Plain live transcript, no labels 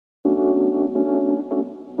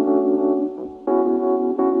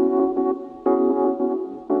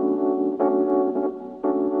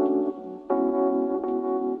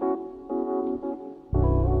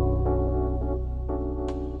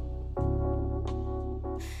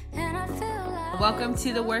Welcome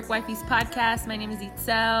to the Work Wifeys podcast. My name is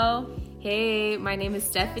Itzel. Hey, my name is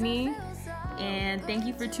Stephanie. And thank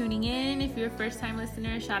you for tuning in. If you're a first-time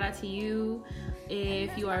listener, shout out to you.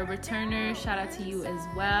 If you are a returner, shout out to you as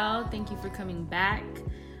well. Thank you for coming back.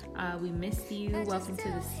 We missed you. Welcome to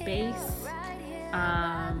the space.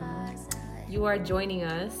 You are joining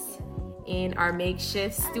us in our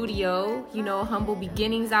makeshift studio. You know, humble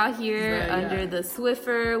beginnings out here under the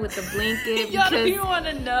Swiffer with the blanket. Y'all don't even want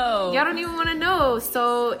to know. Y'all don't even want to know.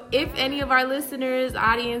 So if any of our listeners,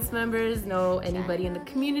 audience members, know anybody in the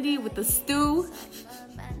community with the stew,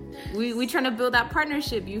 we trying to build that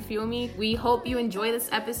partnership. You feel me? We hope you enjoy this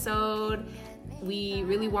episode. We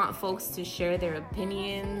really want folks to share their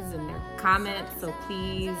opinions and their comments. So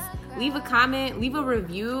please leave a comment, leave a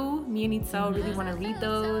review. Me and Itzel really want to read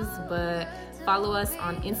those. But follow us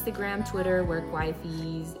on Instagram, Twitter, Work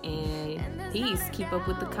Wifeys, and peace. Keep up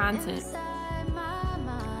with the content.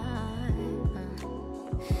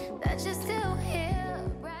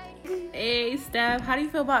 Hey, Steph, how do you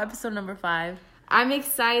feel about episode number 5? I'm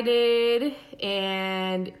excited,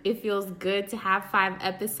 and it feels good to have 5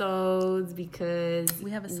 episodes because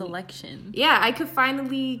we have a selection. Yeah, I could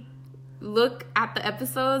finally look at the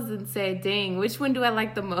episodes and say, dang, which one do I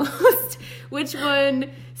like the most? Which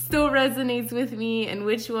one still resonates with me, and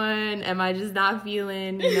which one am I just not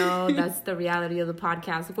feeling? You know, that's the reality of the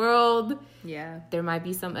podcast world. Yeah. There might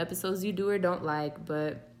be some episodes you do or don't like,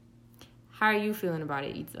 but how are you feeling about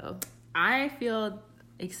it, Itzo? I feel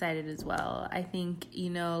excited as well. I think,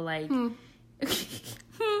 you know, like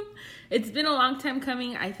it's been a long time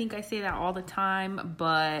coming. I think I say that all the time,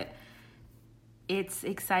 but it's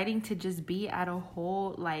exciting to just be at a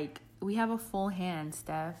whole, like, we have a full hand,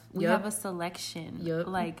 Steph. We have a selection.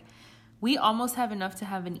 Like, we almost have enough to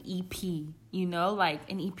have an EP, you know, like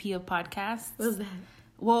an EP of podcasts. What's that?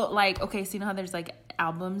 Well, like, okay, so you know how there's like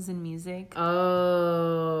albums in music?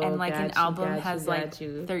 Oh, and like an album has like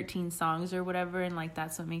 13 songs or whatever, and like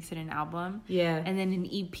that's what makes it an album. Yeah. And then an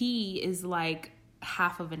EP is like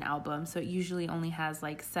half of an album, so it usually only has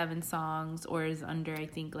like 7 songs or is under, I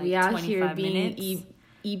think, like 25 minutes.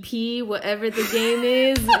 EP, whatever the game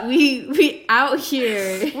is, we out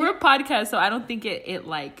here. We're a podcast, so I don't think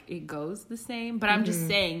it goes the same. But I'm just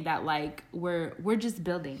saying that like we're just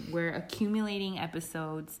building, we're accumulating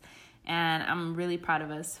episodes, and I'm really proud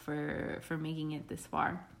of us for making it this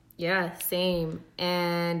far. Yeah, same.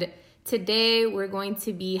 And today we're going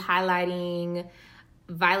to be highlighting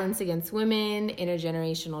violence against women,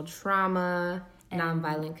 intergenerational trauma,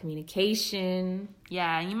 nonviolent communication.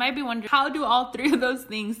 Yeah, you might be wondering, how do all 3 of those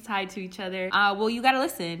things tie to each other? Well, you gotta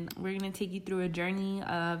listen. We're gonna take you through a journey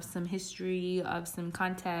of some history, of some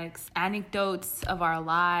context, anecdotes of our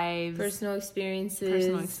lives, personal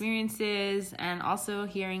experiences, and also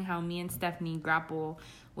hearing how me and Stephanie grapple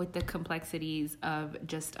with the complexities of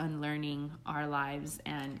just unlearning our lives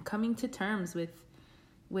and coming to terms with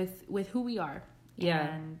who we are.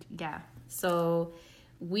 Yeah. And yeah. So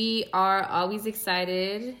we are always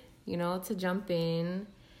excited, you know, to jump in.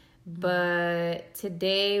 But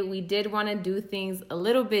today we did want to do things a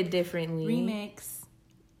little bit differently. Remix.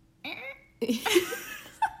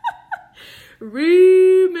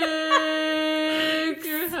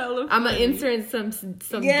 You're hella funny. I'm going to insert some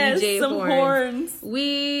DJ horns.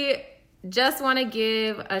 We just want to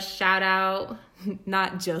give a shout out.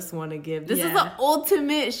 Not just want to give. This is the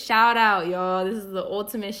ultimate shout out, y'all. This is the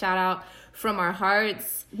ultimate shout out from our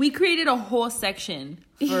hearts. We created a whole section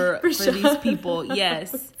for these people.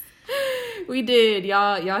 Yes. We did.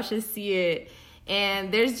 Y'all should see it.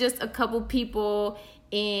 And there's just a couple people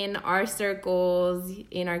in our circles,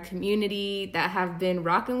 in our community, that have been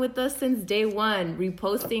rocking with us since day one,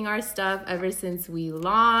 reposting our stuff ever since we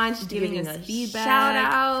launched, giving us feedback, shout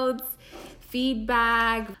outs,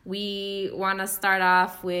 feedback. We want to start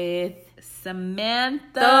off with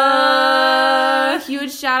Samantha.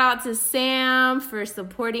 Huge shout out to Sam for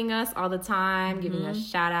supporting us all the time, giving us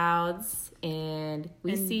shout outs. And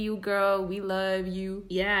we see you, girl. We love you.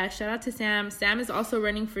 Yeah, shout out to Sam. Sam is also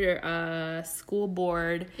running for school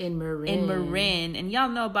board in Marin. And y'all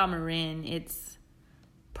know about Marin. It's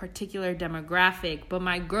particular demographic, but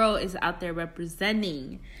my girl is out there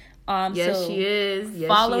representing. Yes, so she is. Yes,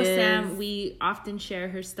 follow she is. Sam. We often share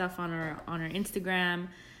her stuff on our Instagram.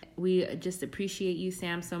 We just appreciate you,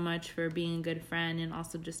 Sam, so much for being a good friend and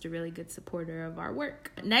also just a really good supporter of our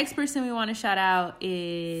work. Next person we want to shout out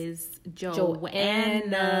is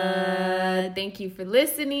Joanna. Thank you for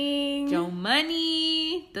listening. Joe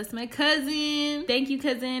Money. That's my cousin. Thank you,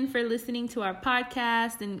 cousin, for listening to our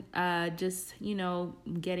podcast and just, you know,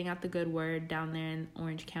 getting out the good word down there in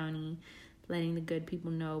Orange County, letting the good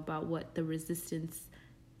people know about what the resistance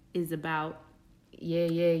is about.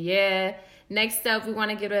 Yeah. Next up, we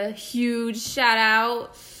want to give a huge shout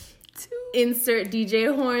out to insert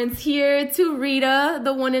DJ horns here to Rita,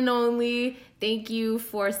 the one and only. Thank you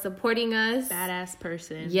for supporting us. Badass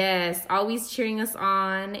person. Yes, always cheering us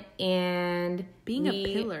on and being a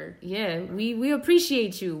pillar. Yeah, we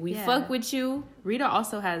appreciate you. We fuck with you. Rita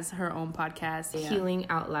also has her own podcast, Healing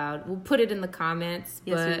Out Loud. We'll put it in the comments.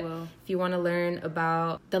 Yes, but we will. If you want to learn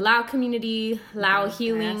about the Loud community, Loud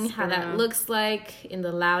healing, diaspora. how that looks like in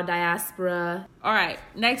the Loud diaspora. All right,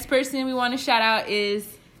 next person we want to shout out is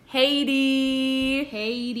Haiti.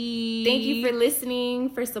 Thank you for listening,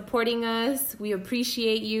 for supporting us. We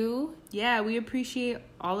appreciate you. Yeah, we appreciate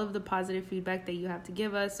all of the positive feedback that you have to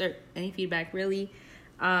give us, or any feedback really.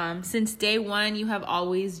 Since day one, you have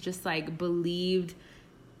always just like believed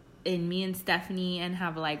in me and Stephanie and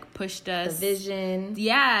have like pushed us. The vision.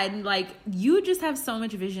 Yeah, and like you just have so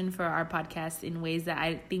much vision for our podcast in ways that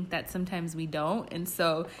I think that sometimes we don't. And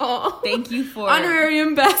so thank you for honorary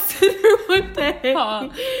ambassador. What the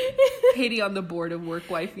heck? Haiti on the board of Work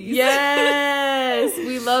Wifeys. Yes,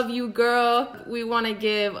 we love you, girl. We want to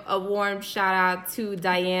give a warm shout out to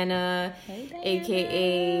Diana,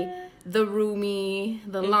 aka the Roomie,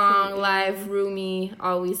 the long life Roomie,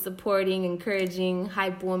 always supporting, encouraging,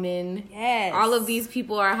 hype woman. Yes. All of these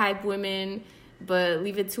people are hype women, but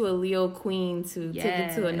leave it to a Leo queen to take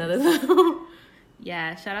it to another level.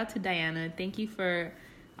 Yeah, shout out to Diana. Thank you for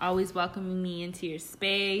always welcoming me into your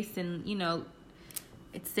space. And, you know,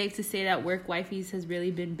 it's safe to say that Work Wifeys has really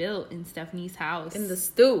been built in Stephanie's house. In the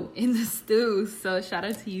stew. So shout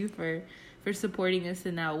out to you for supporting us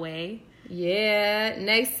in that way. Yeah.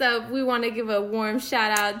 Next up, we want to give a warm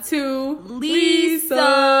shout out to Lisa.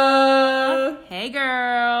 Hey,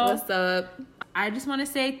 girl. What's up? I just want to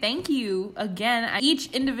say thank you again. Each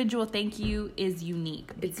individual thank you is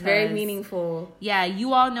unique. It's very meaningful. Yeah,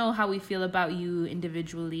 you all know how we feel about you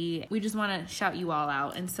individually. We just want to shout you all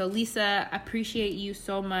out. And so, Lisa, I appreciate you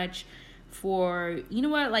so much for, you know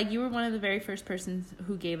what, like you were one of the very first persons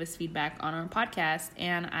who gave us feedback on our podcast,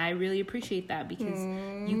 and I really appreciate that because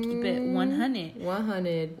you keep it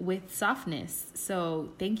 100 with softness.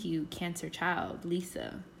 So thank you, Cancer child,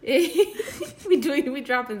 Lisa. we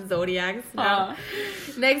dropping zodiacs now.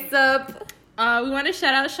 Next up, we want to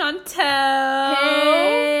shout out Chantel.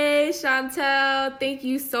 Hey Chantel, thank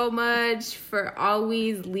you so much for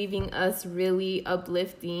always leaving us really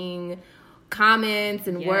uplifting comments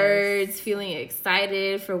and words, feeling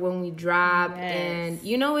excited for when we drop. And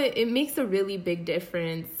you know, it makes a really big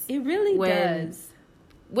difference. It really does.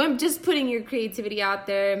 When just putting your creativity out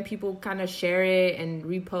there and people kind of share it and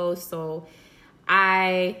repost. So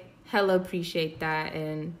I hella appreciate that.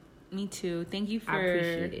 And me too. Thank you I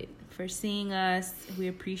appreciate it. For seeing us. We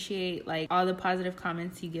appreciate like all the positive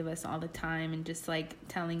comments you give us all the time, and just like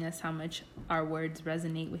telling us how much our words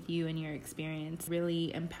resonate with you and your experience.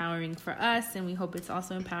 Really empowering for us, and we hope it's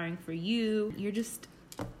also empowering for you. You're just,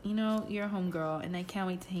 you know, you're a homegirl, and I can't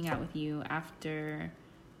wait to hang out with you after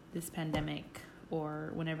this pandemic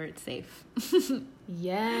or whenever it's safe.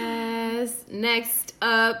 Yes. Next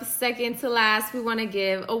up, second to last, we want to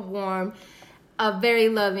give a very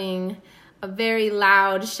loving, a very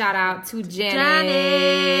loud shout out to Janice.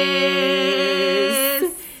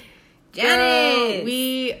 Girl,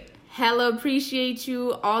 we hella appreciate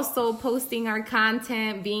you also posting our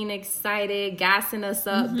content, being excited, gassing us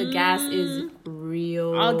up. The gas is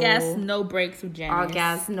real. All gas, no breaks with Janice. All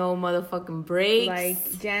gas, no motherfucking breaks.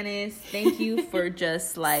 Like, Janice, thank you for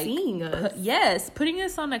just like seeing us. Putting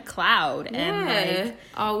us on a cloud and like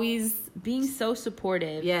always being so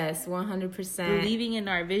supportive. Yes, 100%. Believing in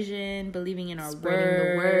our vision, believing in our spreading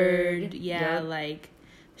the word. Yeah, like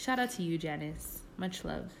shout out to you, Janice. Much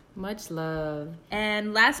love. Much love.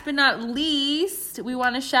 And last but not least, we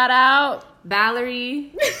want to shout out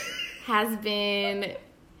Valerie. Has been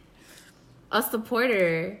a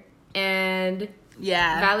supporter, and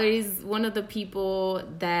Valerie's one of the people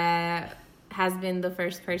that has been the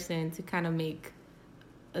first person to kind of make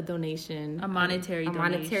a donation, a monetary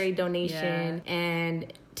donation.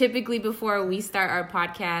 And typically before we start our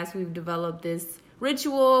podcast, we've developed this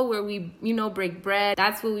ritual where we, you know, break bread.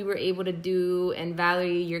 That's what we were able to do. And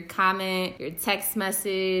Valerie, your comment, your text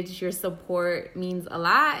message, your support means a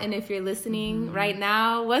lot. And if you're listening right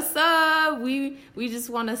now, what's up? We just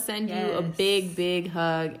want to send you a big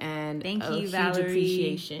hug and thank you, huge Valerie,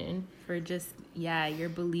 appreciation for just your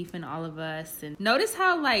belief in all of us. And notice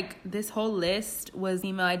how like this whole list was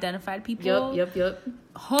female identified people. Yep.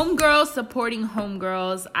 Homegirls supporting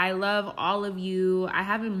homegirls. I love all of you. I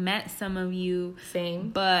haven't met some of you. Same.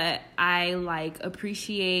 But I like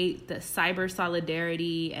appreciate the cyber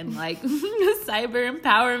solidarity and like the cyber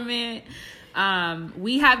empowerment.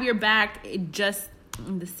 We have your back just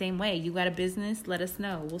in the same way. You got a business, let us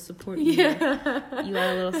know. We'll support you. Yeah. You got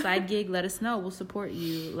a little side gig, let us know. We'll support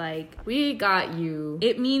you. Like, we got you.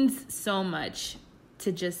 It means so much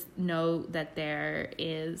to just know that there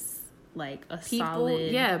is like a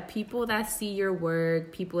solid people that see your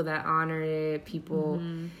work, people that honor it, people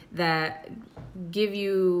that give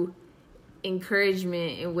you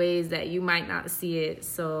encouragement in ways that you might not see it.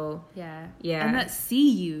 So yeah and that see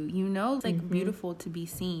you, you know, it's like beautiful to be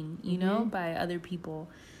seen, you know, by other people.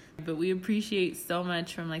 But we appreciate so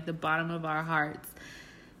much from like the bottom of our hearts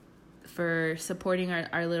for supporting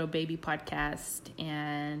our little baby podcast.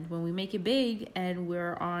 And when we make it big and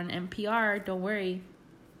we're on NPR, don't worry,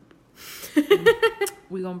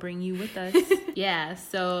 we're gonna bring you with us.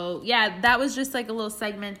 So that was just like a little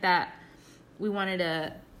segment that we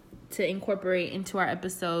wanted to incorporate into our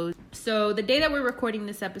episode. So the day that we're recording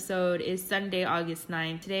this episode is Sunday, August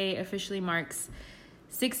 9th. Today officially marks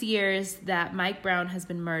 6 years that Mike Brown has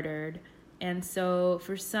been murdered. And so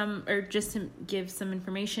just to give some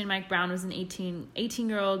information, Mike Brown was an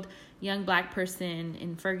 18-year-old young black person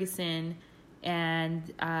in Ferguson,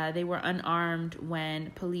 and they were unarmed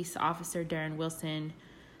when police officer Darren Wilson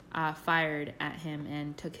fired at him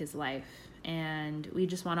and took his life. And we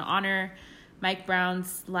just want to honor Mike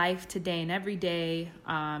Brown's life today and every day,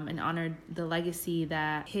 and honor the legacy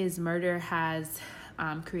that his murder has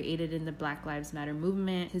created in the Black Lives Matter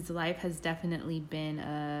movement. His life has definitely been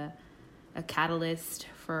a catalyst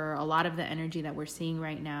for a lot of the energy that we're seeing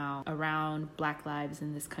right now around Black lives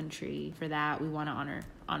in this country. For that, we want to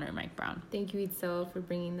honor Mike Brown. Thank you, Itzel, for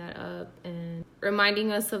bringing that up and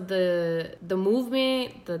reminding us of the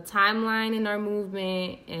movement, the timeline in our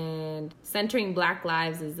movement, and centering Black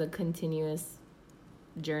lives is a continuous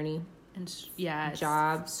journey. And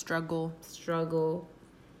struggle.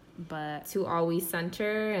 But to always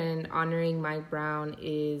center, and honoring Mike Brown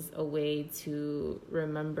is a way to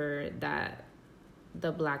remember that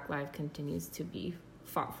the Black life continues to be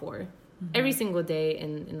fought for every single day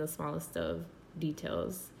in the smallest of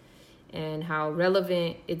details, and how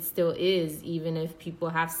relevant it still is, even if people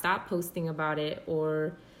have stopped posting about it,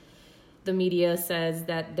 or the media says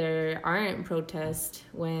that there aren't protests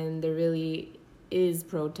when there really is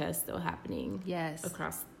protests still happening.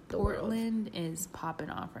 Across Portland is popping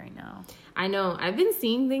off right now. I know. I've been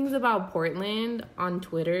seeing things about Portland on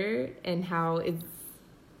Twitter and how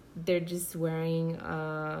they're just wearing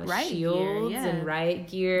shields and riot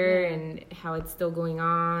gear, and how it's still going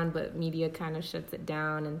on, but media kind of shuts it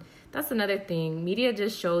down. And that's another thing. Media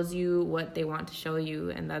just shows you what they want to show you,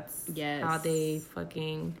 and that's how they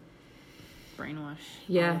fucking brainwash.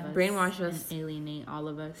 Brainwash us and alienate all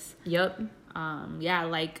of us. Yep.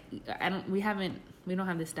 We don't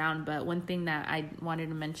have this down, but one thing that I wanted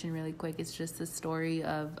to mention really quick is just the story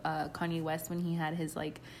of Kanye West when he had his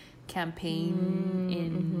like campaign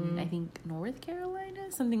in I think North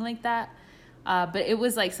Carolina, something like that. But it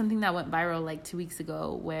was like something that went viral like 2 weeks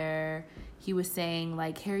ago, where he was saying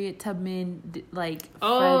like Harriet Tubman fed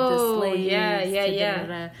the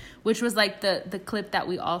slaves, which was like the clip that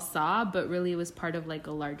we all saw, but really it was part of like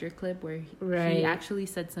a larger clip where he actually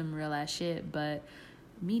said some real ass shit, but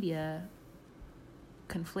media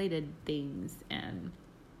conflated things and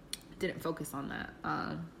didn't focus on that.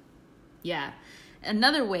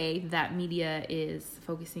 Another way that media is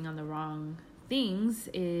focusing on the wrong things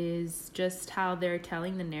is just how they're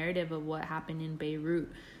telling the narrative of what happened in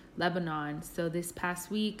Beirut, Lebanon. So this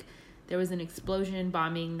past week there was an explosion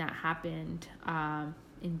bombing that happened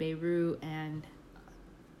in Beirut, and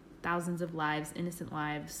thousands of lives, innocent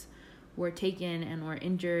lives, were taken and were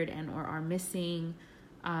injured and or are missing.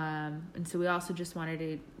 And so we also just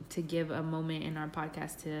wanted to give a moment in our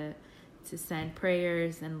podcast to send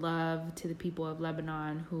prayers and love to the people of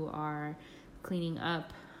Lebanon who are cleaning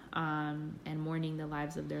up and mourning the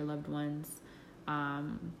lives of their loved ones,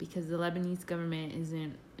 because the Lebanese government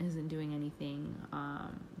isn't doing anything.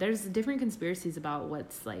 There's different conspiracies about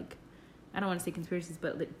what's like, I don't want to say conspiracies,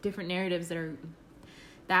 but different narratives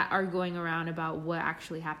that are going around about what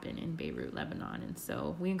actually happened in Beirut, Lebanon. And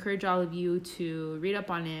so we encourage all of you to read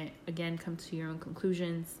up on it. Again, come to your own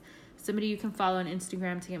conclusions. Somebody you can follow on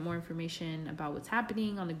Instagram to get more information about what's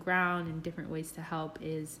happening on the ground and different ways to help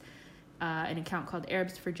is an account called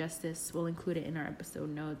Arabs for Justice. We'll include it in our episode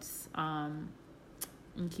notes. And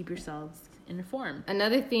keep yourselves informed.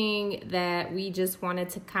 Another thing that we just wanted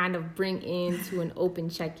to kind of bring into an open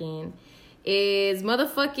check-in is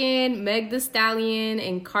motherfucking Meg Thee Stallion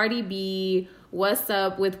and Cardi B. What's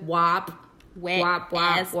up with WAP? WAP.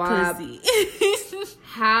 Pussy.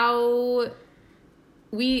 How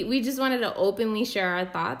we just wanted to openly share our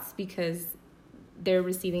thoughts, because they're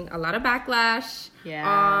receiving a lot of backlash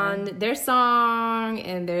on their song,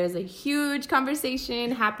 and there's a huge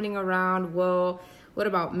conversation happening around, well, what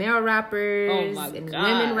about male rappers and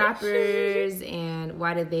women rappers, and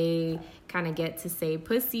why did they kind of get to say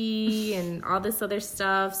pussy and all this other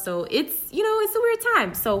stuff? So it's, it's a weird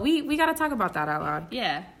time. So we got to talk about that out loud.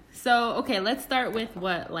 Yeah. So, okay, let's start with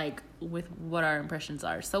what our impressions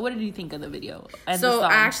are. So what did you think of the video? So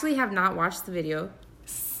I actually have not watched the video.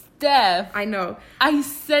 Steph. I know. I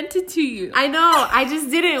sent it to you. I know. I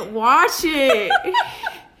just didn't watch it.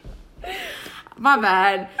 My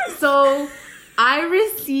bad. So I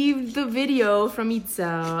received the video from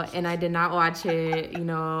Itzel and I did not watch it.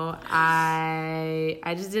 I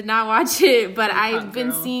just did not watch it. But I've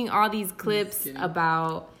been seeing all these clips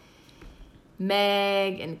about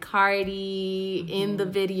Meg and Cardi in the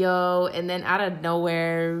video, and then out of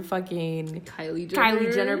nowhere, fucking Kylie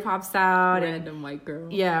Jenner pops out. Random white girl.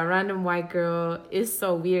 Yeah, random white girl. It's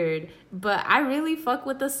so weird. But I really fuck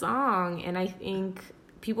with the song, and I think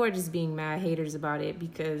people are just being mad haters about it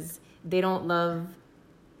because they don't love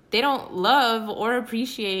or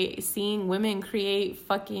appreciate seeing women create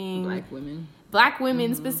fucking black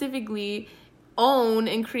women specifically own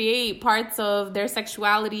and create parts of their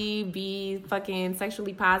sexuality, be fucking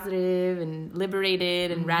sexually positive and liberated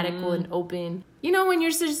and radical and open. When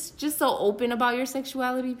you're just so open about your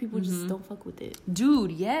sexuality, people just don't fuck with it.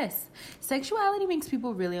 Dude, yes. Sexuality makes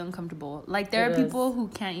people really uncomfortable. Like, there are people who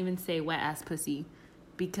can't even say wet ass pussy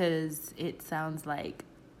because it sounds like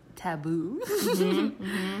taboo.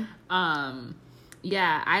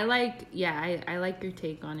 Yeah, I like your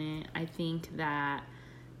take on it. I think that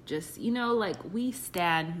just, we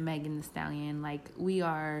stan Megan Thee Stallion. Like, we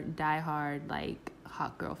are diehard, like,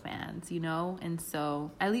 hot girl fans, And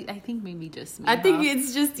so, at least, I think maybe just me. I think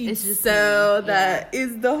it's just so that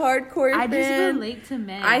is the hardcore fan. I just relate to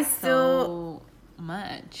Meg so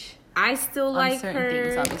much. I still like certain her.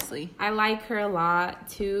 Things, obviously. I like her a lot,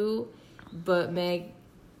 too. But Meg,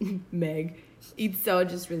 Itzel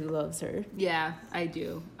just really loves her. Yeah, I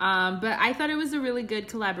do. But I thought it was a really good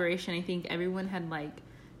collaboration. I think everyone had,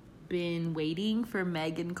 been waiting for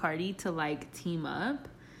Meg and Cardi to team up,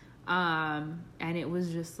 and it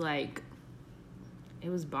was just it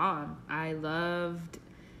was bomb. I loved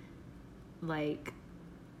I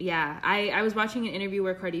was watching an interview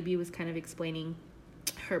where Cardi B was kind of explaining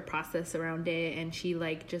her process around it, and she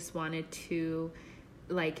just wanted to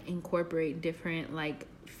incorporate different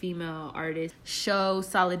female artists, show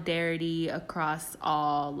solidarity across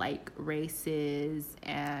all races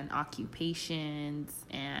and occupations,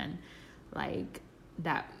 and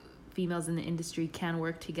that females in the industry can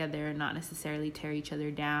work together and not necessarily tear each other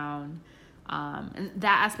down. And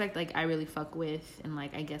that aspect I really fuck with, and I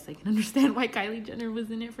guess I can understand why Kylie Jenner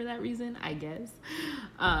was in it for that reason, I guess.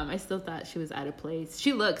 I still thought she was out of place.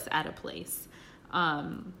 She looks out of place.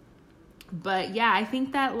 But yeah, I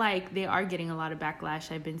think that they are getting a lot of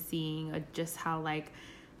backlash. I've been seeing just how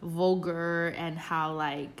vulgar and how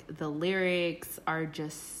the lyrics are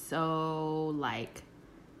just so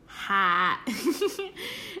hot.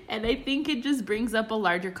 And I think it just brings up a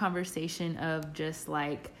larger conversation of just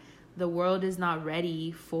the world is not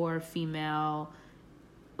ready for female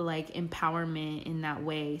empowerment in that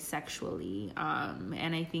way sexually.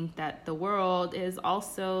 And I think that the world is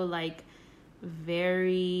also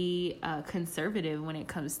very conservative when it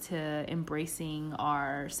comes to embracing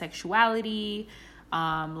our sexuality,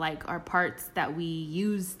 our parts that we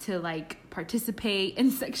use to participate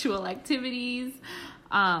in sexual activities,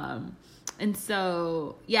 and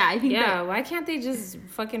so I think why can't they just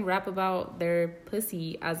fucking rap about their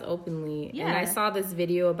pussy as openly? And I saw this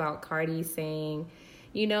video about Cardi saying,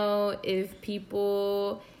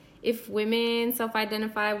 if women,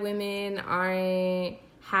 self-identified women aren't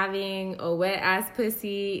having a wet ass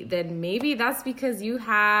pussy, then maybe that's because you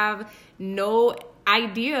have no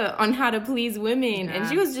idea on how to please women. And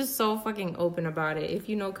she was just so fucking open about it. If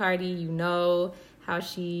you know Cardi, you know how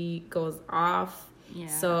she goes off.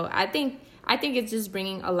 So I think it's just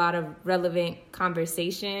bringing a lot of relevant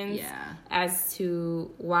conversations as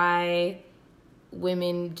to why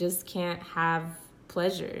women just can't have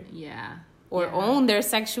pleasure. Or own their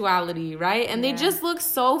sexuality, right? And they just look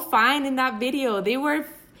so fine in that video. They were...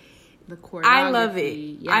 The choreography. I love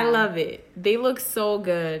it. I love it. They look so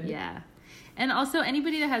good. Yeah. And also,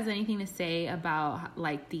 anybody that has anything to say about,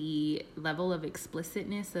 the level of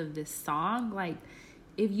explicitness of this song,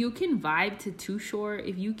 if you can vibe to Too Short,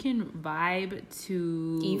 if you can vibe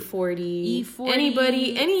to... E40.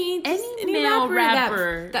 Anybody, any male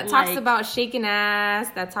rapper that talks about shaking ass,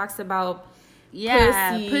 that talks about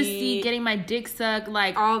pussy, getting my dick sucked,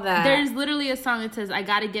 like all that. There's literally a song that says, I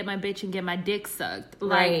gotta get my bitch and get my dick sucked.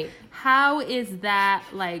 Like, right. How is that,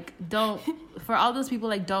 like, for all those people,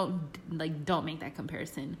 like, don't make that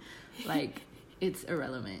comparison. Like, it's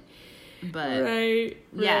irrelevant. But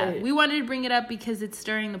right. We wanted to bring it up because it's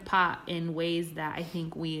stirring the pot in ways that I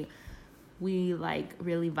think we like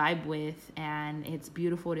really vibe with, and it's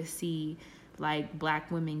beautiful to see like Black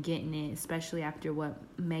women getting it, especially after what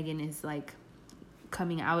Megan is like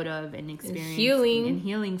coming out of and experiencing and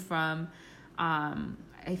healing from.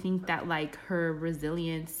 I think that like her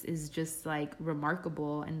resilience is just like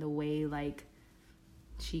remarkable, and the way like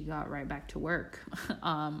she got right back to work.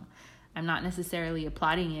 I'm not necessarily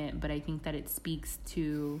applauding it, but I think that it speaks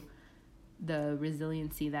to the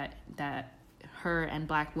resiliency that her and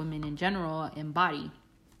Black women in general embody.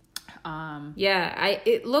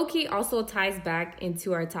 It low-key also ties back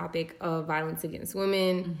into our topic of violence against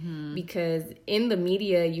women, because in the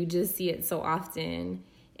media you just see it so often,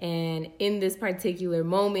 and in this particular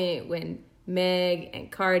moment when Meg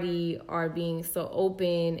and Cardi are being so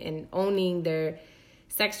open and owning their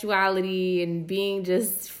sexuality and being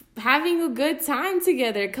just having a good time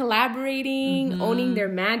together, collaborating, owning their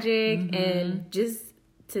magic, and just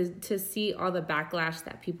to see all the backlash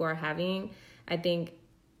that people are having, I think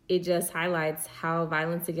it just highlights how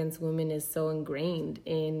violence against women is so ingrained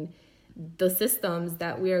in the systems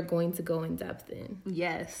that we are going to go in depth in.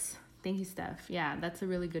 Yes. Thank you, Steph. Yeah, that's a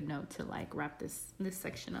really good note to like wrap this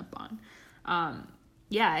section up on.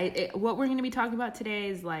 What we're going to be talking about today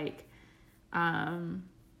is like,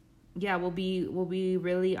 we'll be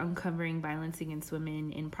really uncovering violence against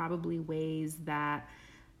women in probably ways that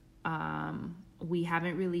we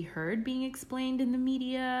haven't really heard being explained in the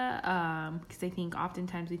media, because I think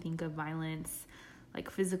oftentimes we think of violence, like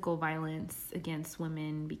physical violence against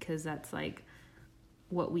women, because that's like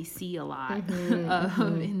what we see a lot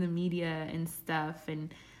in the media and stuff,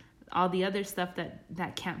 and all the other stuff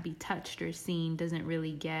that can't be touched or seen doesn't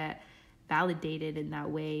really get validated in that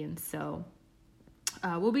way. And so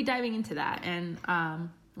we'll be diving into that. And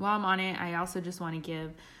while I'm on it, I also just want to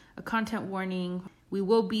give a content warning. We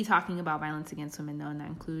will be talking about violence against women, though, and that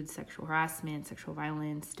includes sexual harassment, sexual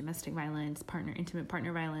violence, domestic violence, intimate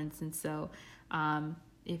partner violence. And so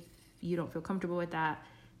if you don't feel comfortable with that,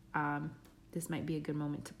 this might be a good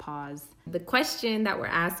moment to pause. The question that we're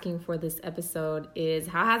asking for this episode is,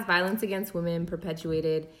 how has violence against women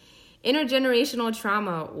perpetuated intergenerational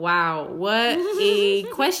trauma? Wow, what a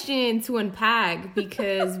question to unpack,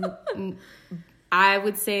 because I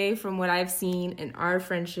would say from what I've seen in our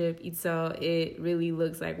friendship, Itzel, it really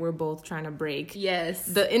looks like we're both trying to break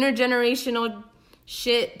the intergenerational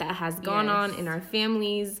shit that has gone on in our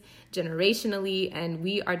families generationally, and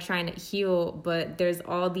we are trying to heal, but there's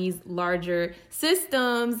all these larger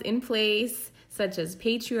systems in place, such as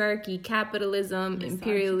patriarchy, capitalism,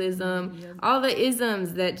 imperialism, all the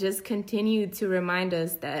isms that just continue to remind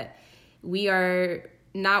us that we are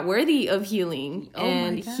not worthy of healing,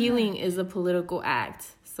 and healing is a political act.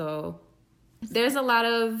 So there's a lot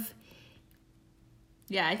of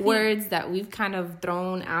words that we've kind of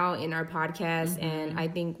thrown out in our podcast, and I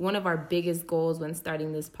think one of our biggest goals when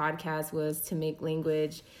starting this podcast was to make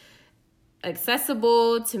language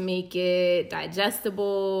accessible, to make it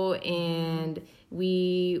digestible, and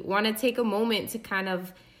we want to take a moment to kind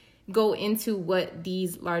of go into what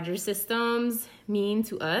these larger systems mean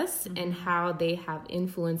to us and how they have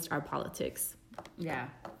influenced our politics. Yeah.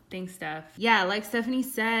 Thanks, Steph. Yeah, like Stephanie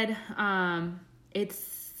said,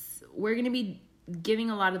 we're going to be giving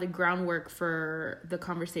a lot of the groundwork for the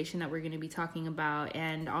conversation that we're going to be talking about,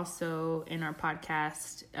 and also in our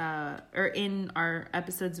podcast, or in our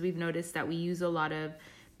episodes, we've noticed that we use a lot of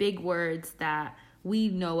big words that we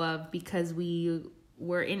know of because we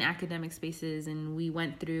were in academic spaces and we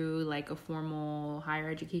went through like a formal higher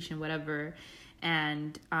education, whatever.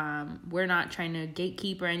 And we're not trying to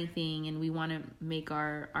gatekeep or anything, and we want to make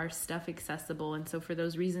our stuff accessible. And so for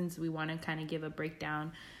those reasons, we want to kind of give a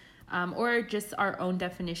breakdown, or just our own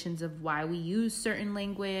definitions of why we use certain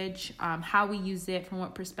language, how we use it, from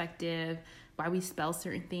what perspective, why we spell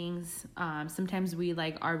certain things. Sometimes we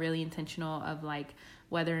like are really intentional of like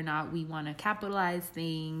whether or not we want to capitalize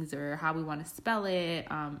things or how we want to spell it.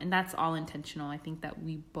 And that's all intentional. I think that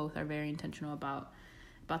we both are very intentional about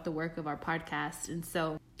the work of our podcast. And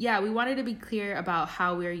so, we wanted to be clear about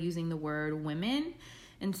how we're using the word women.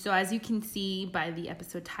 And so as you can see by the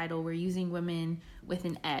episode title, we're using women with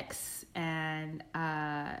an X, and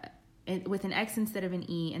with an X instead of an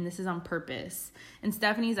E, and this is on purpose. And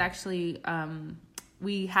Stephanie's actually,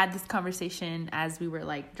 we had this conversation as we were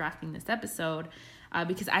like drafting this episode.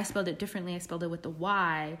 because I spelled it differently. I spelled it with the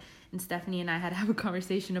Y, and Stephanie and I had to have a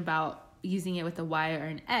conversation about using it with a Y or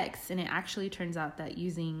an X, and it actually turns out that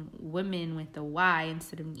using women with the Y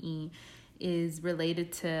instead of an E is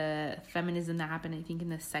related to feminism that happened, I think, in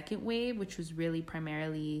the second wave, which was really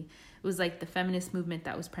primarily, it was like the feminist movement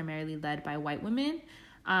that was primarily led by white women.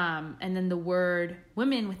 And then the word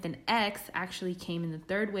women with an X actually came in the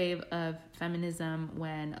third wave of feminism,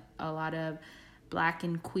 when a lot of Black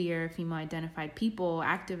and queer female identified people,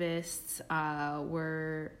 activists,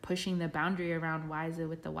 were pushing the boundary around why is it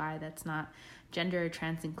with the Y that's not gender or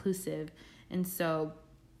trans inclusive. And so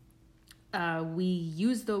we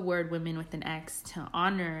use the word women with an X to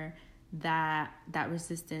honor that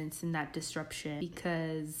resistance and that disruption,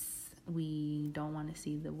 because we don't want to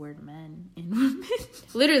see the word men in women.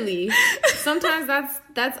 Literally. Sometimes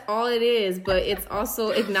that's all it is, but it's also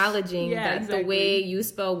acknowledging that the way you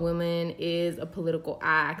spell women is a political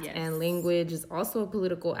act, and language is also a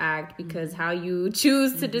political act, because how you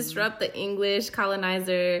choose to disrupt the English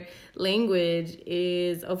colonizer language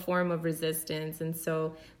is a form of resistance. And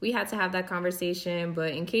so we had to have that conversation.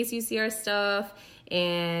 But in case you see our stuff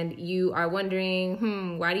and you are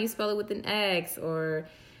wondering, why do you spell it with an X, or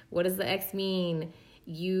what does the X mean?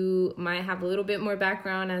 You might have a little bit more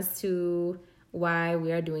background as to why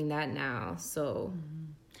we are doing that now. So,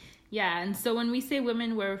 yeah. And so when we say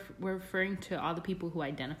women, we're referring to all the people who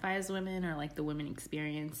identify as women, or like the women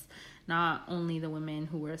experience, not only the women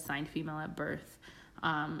who were assigned female at birth.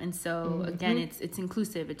 And so again, it's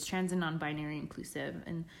inclusive. It's trans and non-binary inclusive.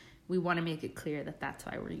 And we want to make it clear that that's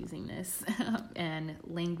why we're using this. And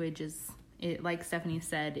language is, it, like Stephanie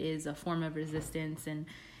said, is a form of resistance, and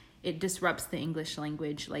it disrupts the English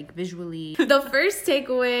language, like visually. The first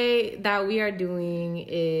takeaway that we are doing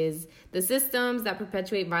is the systems that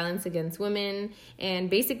perpetuate violence against women, and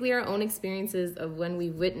basically our own experiences of when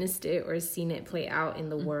we've witnessed it or seen it play out in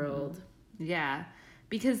the world. Yeah,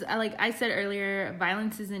 because like I said earlier,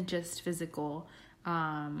 violence isn't just physical.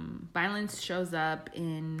 Violence shows up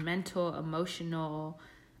in mental, emotional,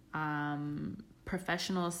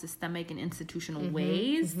 professional, systemic, and institutional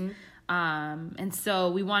ways. And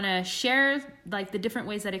so we want to share like the different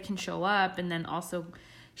ways that it can show up, and then also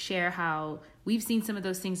share how we've seen some of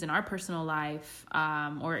those things in our personal life,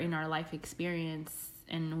 or in our life experience,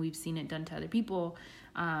 and we've seen it done to other people,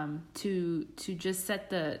 to just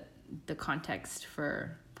set the context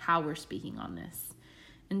for how we're speaking on this.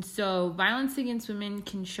 And so violence against women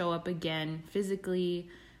can show up again physically,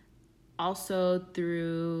 also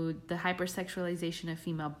through the hypersexualization of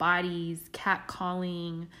female bodies,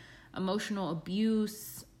 catcalling, emotional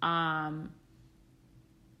abuse, and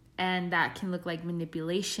that can look like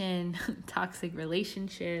manipulation, toxic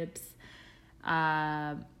relationships.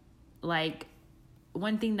 Like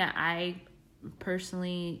one thing that I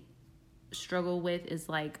personally struggle with is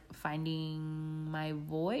like finding my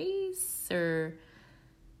voice, or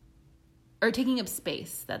taking up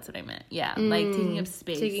space. That's what I meant. Yeah. Like taking up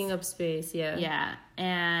space. Taking up space. Yeah. Yeah.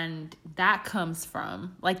 And that comes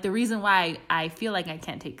from like, the reason why I feel like I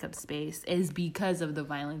can't take up space is because of the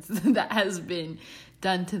violence that has been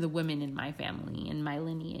done to the women in my family and my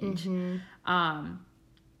lineage.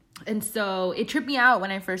 And so it tripped me out when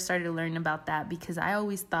I first started learning about that, because I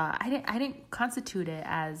always thought I didn't constitute it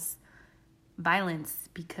as violence,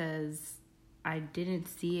 because I didn't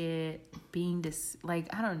see it being like,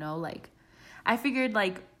 I don't know, like I figured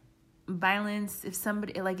like violence, if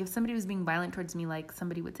somebody was being violent towards me, like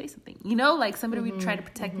somebody would say something, like somebody would try to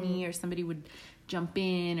protect me, or somebody would jump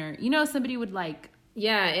in, or somebody would like.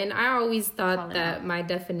 Yeah. And I always thought that my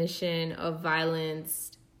definition of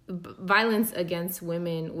violence against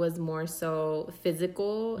women was more so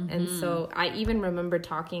physical. And so I even remember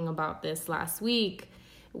talking about this last week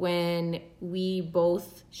when we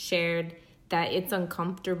both shared that it's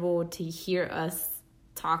uncomfortable to hear us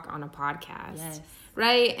talk on a podcast. Yes.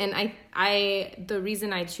 Right? And I the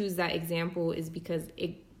reason I choose that example is because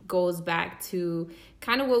it goes back to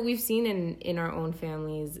kind of what we've seen in our own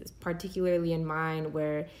families, particularly in mine,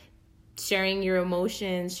 where sharing your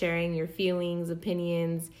emotions, sharing your feelings,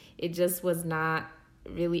 opinions, it just was not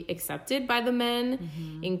really accepted by the men,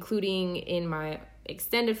 including in my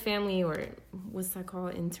extended family, or what's that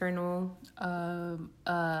called, internal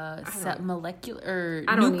molecular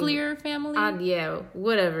or nuclear family,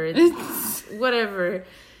 whatever whatever.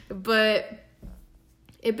 But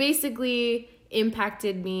it basically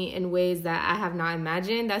impacted me in ways that I have not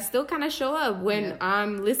imagined, that still kind of show up when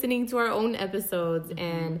I'm listening to our own episodes.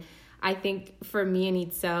 And I think for me and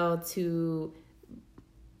Itzel to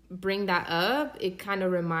bring that up, it kind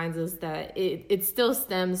of reminds us that it still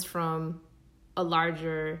stems from a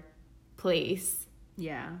larger place.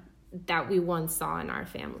 Yeah. that we once saw in our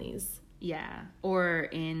families. Yeah, or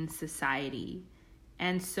in society.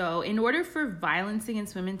 And so in order for violence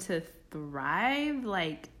against women to thrive,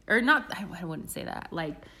 like, or not, I wouldn't say that,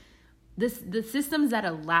 like, the systems that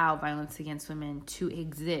allow violence against women to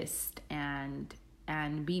exist and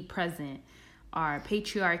be present are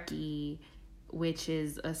patriarchy, which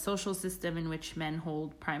is a social system in which men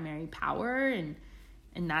hold primary power, and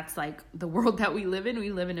that's like the world that we live in.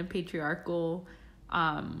 We live in a patriarchal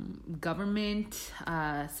government,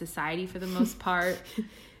 society for the most part.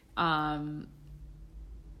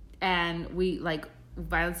 And we, like,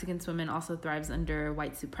 violence against women also thrives under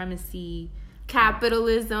white supremacy.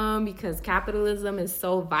 Capitalism, because capitalism is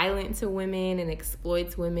so violent to women and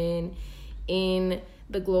exploits women in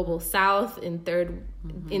the global south, in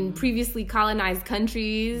previously colonized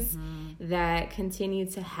countries that continue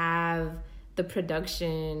to have the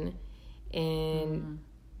production and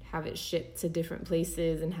have it shipped to different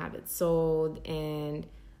places and have it sold. And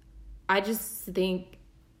I just think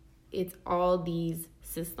it's all these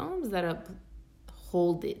systems that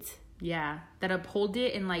uphold it. Yeah, that uphold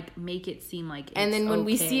it and, like, make it seem like it's and then when okay.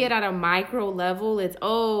 we see it at a micro level, it's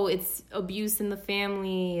abuse in the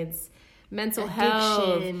family, it's mental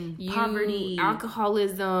addiction, health, poverty,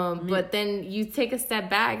 alcoholism. But then you take a step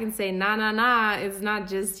back and say, nah, it's not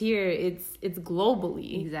just here, it's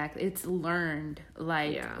globally. Exactly. It's learned.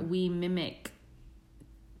 Like, we mimic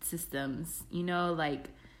systems, you know, like,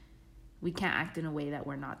 we can't act in a way that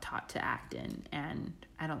we're not taught to act in. And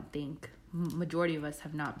I don't think majority of us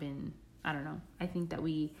have not been, I don't know. I think that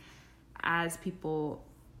we, as people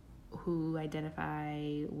who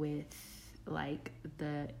identify with, like,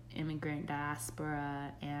 the immigrant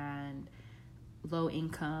diaspora and low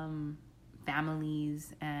income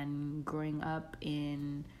families and growing up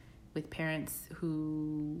with parents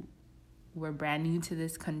who were brand new to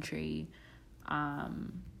this country, I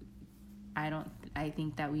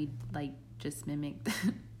think that we, like, just mimic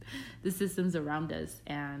the systems around us,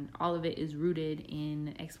 and all of it is rooted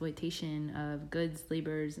in exploitation of goods,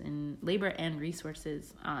 labor and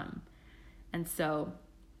resources. And so,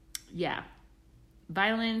 yeah,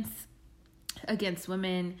 violence against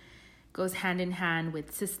women goes hand in hand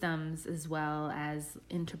with systems as well as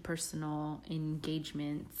interpersonal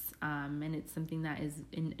engagements, and it's something that is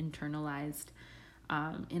internalized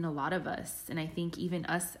in a lot of us. And I think even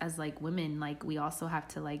us as, like, women, like, we also have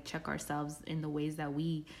to, like, check ourselves in the ways that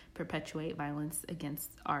we perpetuate violence against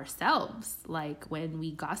ourselves, like when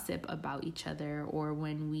we gossip about each other, or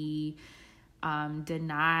when we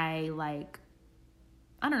deny, like,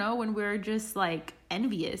 I don't know, when we're just, like,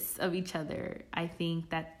 envious of each other. I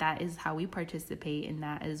think that is how we participate in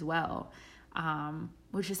that as well,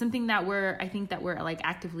 which is something that we're like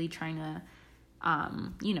actively trying to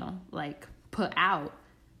you know, like, put out,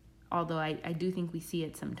 although I do think we see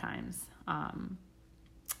it sometimes,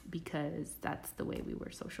 because that's the way we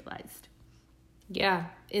were socialized. Yeah,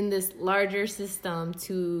 in this larger system,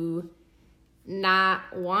 to not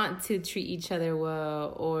want to treat each other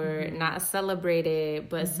well or not celebrate it,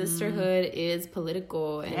 but sisterhood is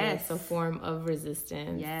political, and it's a form of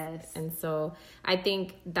resistance. Yes. And so I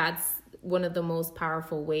think that's one of the most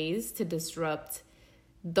powerful ways to disrupt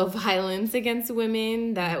the violence against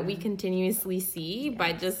women that we continuously see,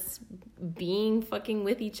 by just being fucking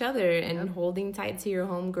with each other and holding tight to your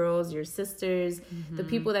homegirls, your sisters, the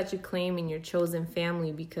people that you claim in your chosen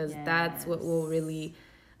family, because that's what will really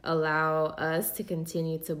allow us to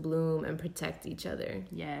continue to bloom and protect each other.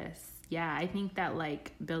 Yes. Yeah, I think that,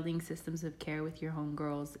 like, building systems of care with your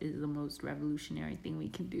homegirls is the most revolutionary thing we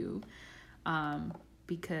can do,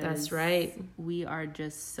 because that's right. We are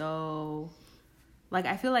just so, like,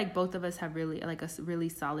 I feel like both of us have really, like, a really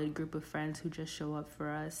solid group of friends who just show up for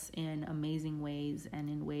us in amazing ways, and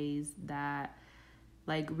in ways that,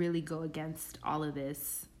 like, really go against all of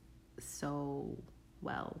this so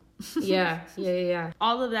well. Yeah.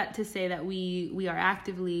 All of that to say that we are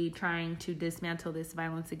actively trying to dismantle this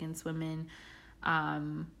violence against women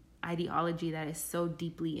ideology that is so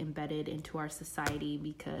deeply embedded into our society,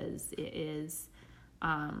 because it is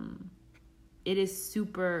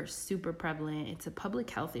super, super prevalent. It's a public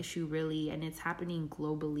health issue, really, and it's happening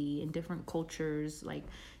globally in different cultures. Like,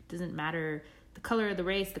 it doesn't matter the color, the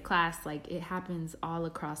race, the class, like, it happens all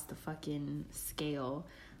across the fucking scale.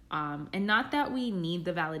 And not that we need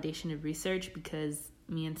the validation of research, because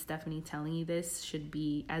me and Stephanie telling you this should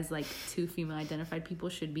be, as, like, two female identified people,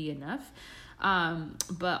 should be enough.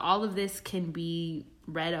 But all of this can be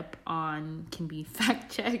read up on, can be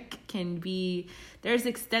fact checked, there's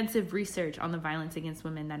extensive research on the violence against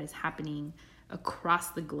women that is happening across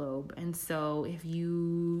the globe. And so if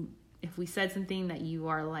if we said something that you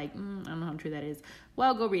are like, I don't know how true that is,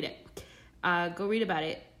 well, go read it. Go read about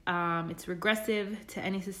it. It's regressive to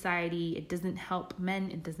any society. It doesn't help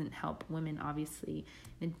men. It doesn't help women, obviously.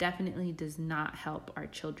 It definitely does not help our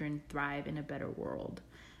children thrive in a better world.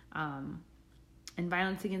 And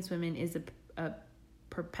violence against women is a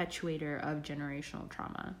perpetuator of generational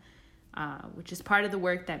trauma, which is part of the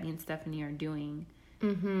work that me and Stephanie are doing,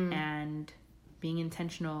 and being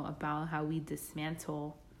intentional about how we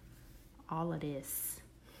dismantle all of this.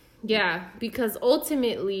 Yeah, because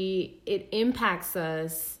ultimately it impacts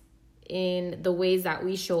us in the ways that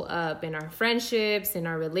we show up in our friendships, in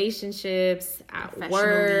our relationships, at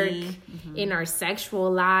work, in our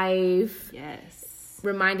sexual life. Yes.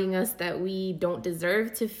 Reminding us that we don't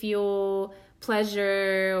deserve to feel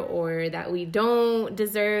pleasure, or that we don't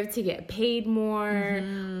deserve to get paid more,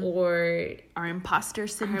 or our imposter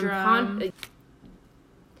syndrome.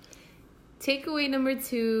 Takeaway number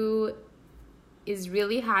 2 is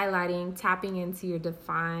really highlighting tapping into your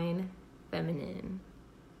divine feminine.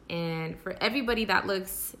 And for everybody, that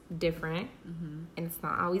looks different, and it's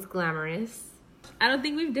not always glamorous. I don't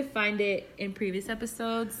think we've defined it in previous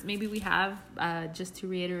episodes. Maybe we have. Just to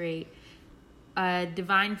reiterate,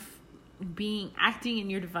 acting in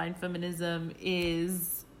your divine feminism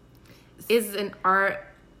is an art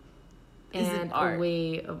and a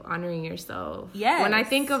way of honoring yourself. Yes. When I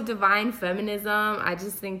think of divine feminism, I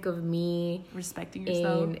just think of me respecting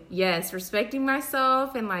yourself. Respecting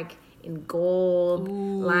myself, and like in gold,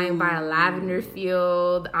 lying by a lavender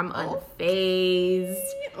field. I'm unfazed.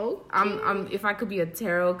 Okay. I'm if I could be a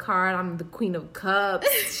tarot card, I'm the Queen of Cups.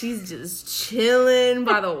 She's just chilling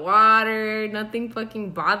by the water. Nothing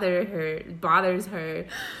fucking bothers her.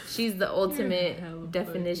 She's the ultimate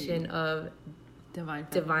definition of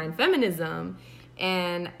divine feminism.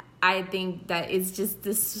 And I think that it's just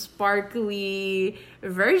this sparkly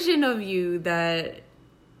version of you that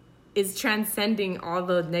is transcending all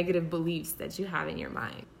the negative beliefs that you have in your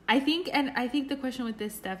mind. I think the question with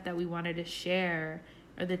this stuff that we wanted to share,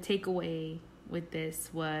 or the takeaway with this,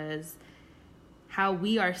 was how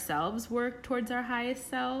we ourselves work towards our highest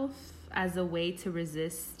self as a way to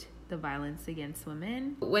resist the violence against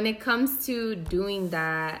women. When it comes to doing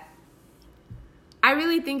that, I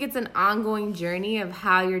really think it's an ongoing journey of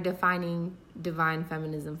how you're defining divine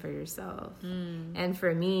feminism for yourself. And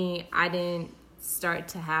for me, I didn't start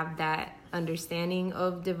to have that understanding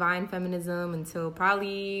of divine feminism until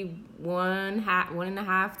probably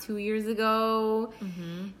 1.5, 2 years ago.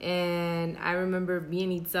 And I remember me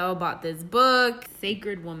and Itzel bought this book.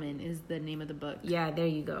 Sacred Woman is the name of the book. Yeah, there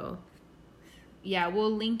you go. Yeah, we'll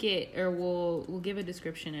link it, or we'll give a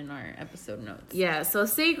description in our episode notes. Yeah, so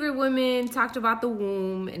Sacred Women talked about the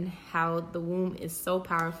womb and how the womb is so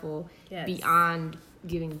powerful beyond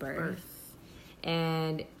giving birth.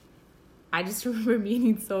 And I just remember me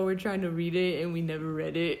and Itzel were trying to read it, and we never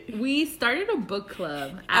read it. We started a book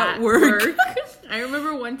club at work. I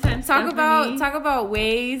remember one time talk about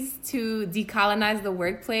ways to decolonize the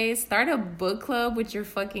workplace. Start a book club with your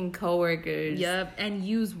fucking coworkers. Yep, and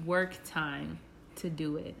use work time to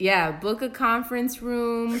do it. Yeah, book a conference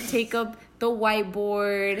room, take up the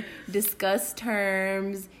whiteboard, discuss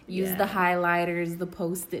terms, use the highlighters, the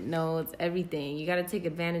post-it notes, everything. You got to take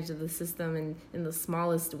advantage of the system in the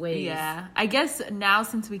smallest ways. Yeah, I guess now,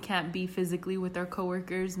 since we can't be physically with our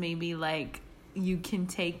coworkers, maybe like you can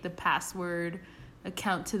take the password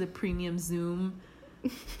account to the premium Zoom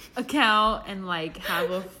account and like have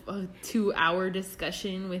a 2-hour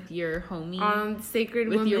discussion with your homie on Sacred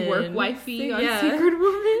Woman, with your work wifey on Sacred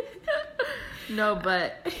Woman. No,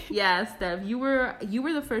 but yeah, Steph, you were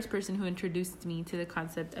the first person who introduced me to the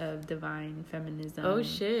concept of divine feminism. Oh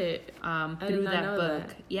shit! Through that book.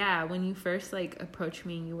 That. Yeah, when you first like approached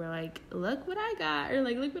me, you were like, "Look what I got," or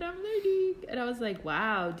like, "Look what I'm learning," and I was like,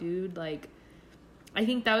 "Wow, dude!" Like, I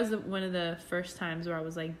think that was one of the first times where I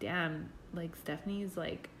was like, "Damn, like Stephanie's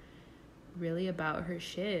like really about her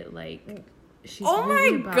shit. Like, she's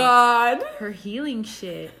really about her healing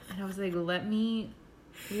shit." And I was like, let me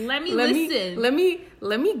listen. Let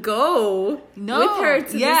me go with her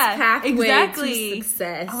to this pathway to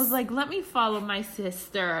success. I was like, let me follow my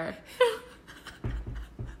sister.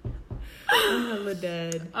 I'm hella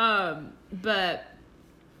dead. But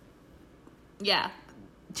yeah,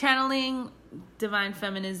 channeling divine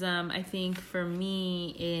feminism, I think for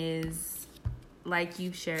me is, like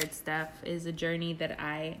you've shared, Steph, is a journey that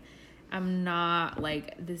I'm not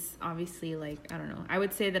like this. Obviously, like, I don't know. I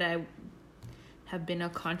would say that I have been a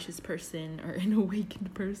conscious person or an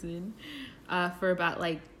awakened person for about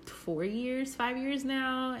like 5 years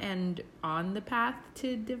now, and on the path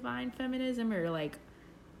to divine feminism, or like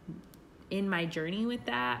in my journey with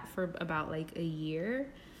that for about like a year.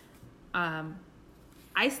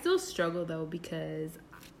 I still struggle though, because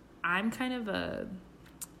I'm kind of an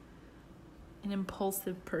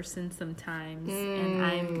impulsive person sometimes,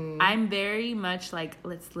 and I'm very much like,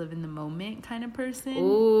 let's live in the moment kind of person.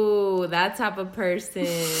 Ooh, that type of person.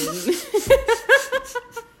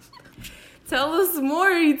 Tell us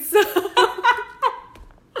more, Itza.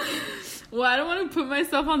 Well, I don't want to put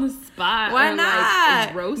myself on the spot. Why not?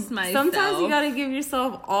 Like, roast myself. Sometimes you gotta give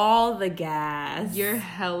yourself all the gas. You're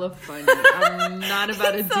hella funny. I'm not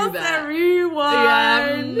about to do that. Rewind.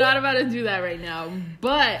 Yeah, I'm not about to do that right now.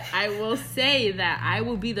 But I will say that I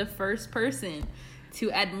will be the first person to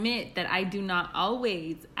admit that I do not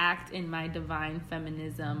always act in my divine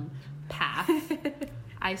feminism path.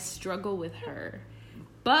 I struggle with her.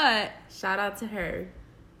 But shout out to her.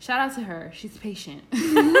 She's patient.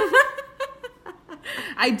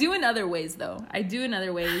 I do in other ways, though.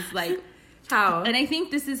 Like, how? And I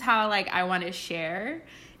think this is how, like, I want to share,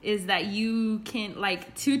 is that you can,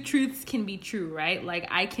 like, two truths can be true, right? Like,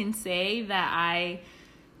 I can say that I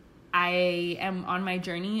am on my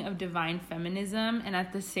journey of divine feminism, and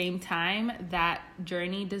at the same time, that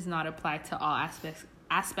journey does not apply to all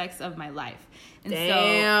aspects of my life. And Damn. so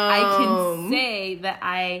I can say that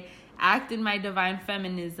I act in my divine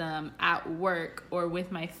feminism at work or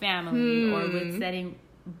with my family or with setting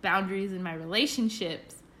boundaries in my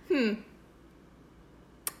relationships. Damn,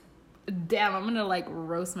 I'm gonna like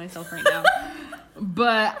roast myself right now.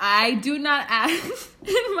 But I do not act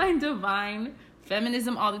in my divine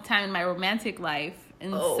feminism all the time in my romantic life.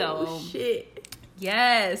 And shit.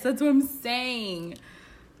 Yes, that's what I'm saying.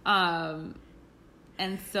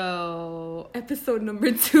 And so episode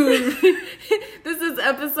number 2. This is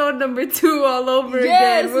episode number 2 all over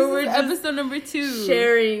yes, again. Where we're this is just episode number 2.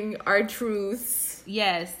 sharing our truths.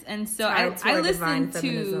 Yes. And so I listened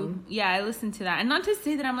to that. And not to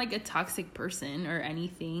say that I'm like a toxic person or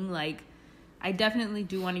anything. Like, I definitely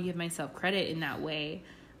do want to give myself credit in that way.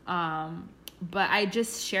 But I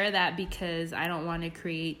just share that because I don't want to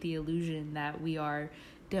create the illusion that we are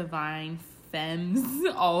divine femmes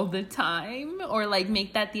all the time, or like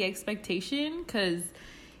make that the expectation, because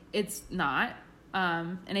it's not.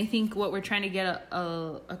 And I think what we're trying to get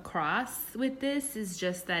across with this is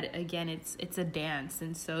just that, again, it's a dance,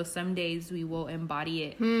 and so some days we will embody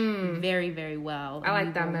it very, very well. I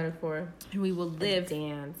like that metaphor. And we will live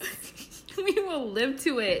dance. We will live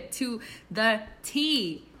to it to the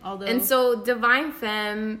T. And so divine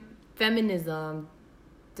feminism,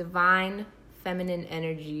 divine feminine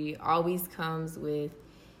energy always comes with,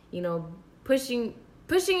 you know, pushing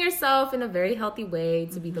yourself in a very healthy way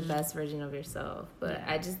to be the best version of yourself. But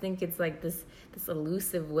I just think it's like this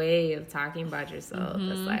elusive way of talking about yourself.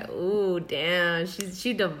 It's like, ooh, damn,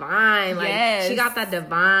 she divine. Like, yes. She got that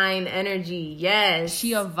divine energy. Yes.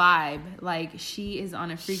 She a vibe. Like, she is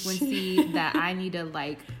on a frequency that I need to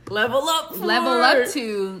like level up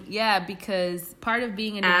to. Yeah, because part of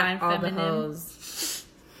being a divine feminine.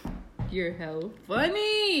 You're hell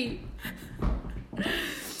funny.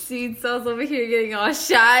 See, Sel's over here getting all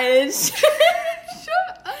shy and shit.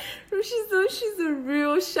 Shut up. She's a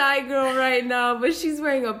real shy girl right now, but she's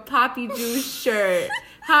wearing a Poppy Juice shirt.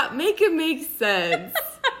 Make it make sense.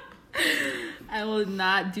 I will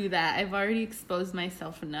not do that. I've already exposed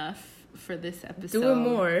myself enough for this episode. Do it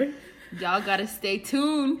more. Y'all gotta stay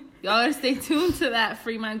tuned. To that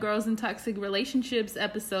Free My Girls in Toxic Relationships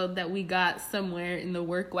episode that we got somewhere in the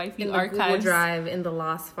Work Wifey archives. Google Drive, in the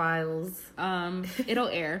lost files. It'll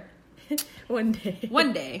air. One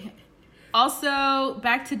day. Also,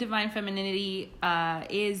 back to divine femininity, I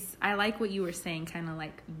like what you were saying, kind of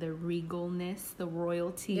like the regalness, the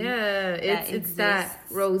royalty. Yeah, it's that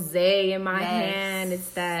rosé in my hand.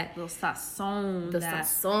 It's that little sazon.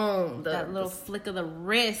 That little flick of the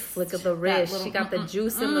wrist. She got the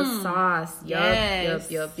juice in the sauce. Yup.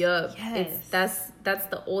 Yes. That's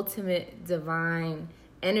the ultimate divine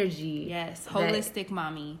energy. Yes, holistic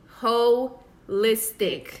mommy.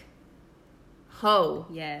 Holistic.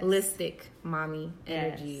 Yes. Holistic mommy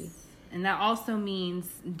energy. Yes. And that also means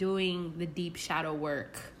doing the deep shadow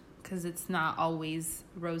work, because it's not always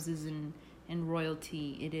roses and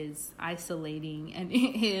royalty. It is isolating and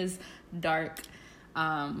it is dark.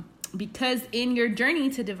 Because in your journey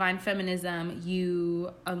to divine feminism,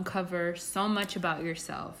 you uncover so much about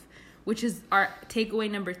yourself, which is our takeaway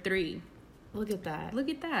number 3. Look at that.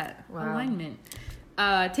 Wow. Alignment.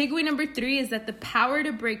 Takeaway number 3 is that the power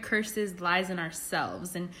to break curses lies in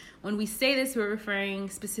ourselves. And when we say this, we're referring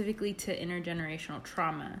specifically to intergenerational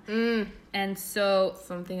trauma. And so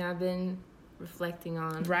something I've been reflecting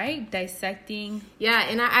on. Right? Dissecting. Yeah,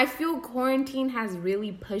 and I feel quarantine has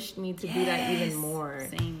really pushed me to do that even more.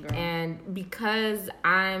 Same, girl. And because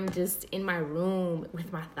I'm just in my room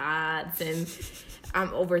with my thoughts and I'm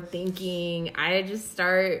overthinking, I just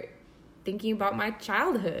start thinking about my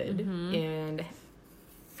childhood. And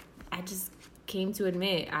I just came to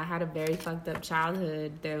admit I had a very fucked up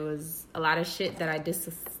childhood. There was a lot of shit that I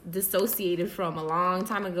dissociated from a long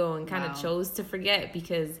time ago and kind of chose to forget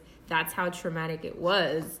because that's how traumatic it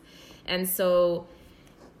was. And so,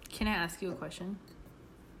 can I ask you a question?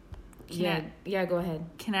 Yeah, go ahead.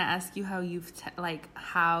 Can I ask you how you've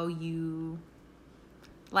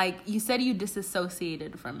you said you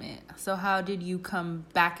disassociated from it. So how did you come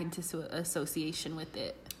back into association with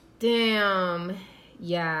it? Damn.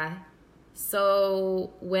 Yeah.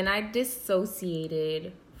 So when I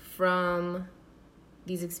dissociated from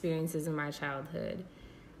these experiences in my childhood,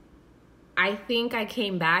 I think I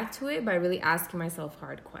came back to it by really asking myself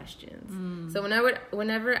hard questions. So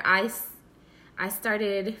whenever I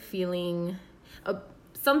started feeling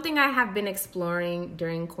something I have been exploring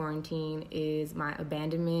during quarantine is my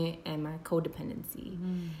abandonment and my codependency.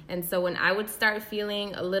 And so when I would start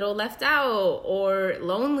feeling a little left out or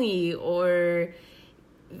lonely or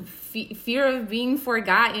fear of being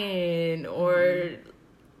forgotten or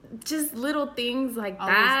just little things like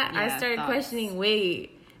that, I started questioning,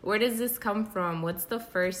 wait, where does this come from? What's the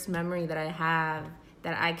first memory that I have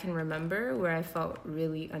that I can remember where I felt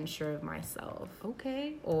really unsure of myself?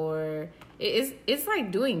 Okay. Or it's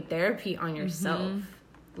like doing therapy on yourself,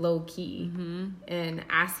 low key, and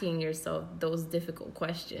asking yourself those difficult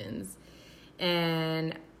questions.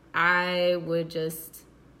 And I would just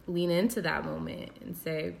lean into that moment and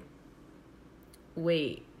say,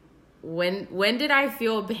 wait, when did I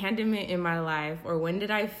feel abandonment in my life? Or when did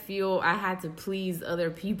I feel I had to please other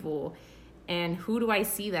people? And who do I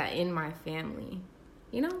see that in my family?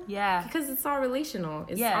 You know? Yeah. Because it's all relational.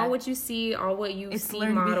 It's all what you see, all what you see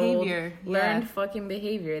learned modeled. Behavior. Learned fucking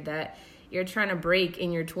behavior that you're trying to break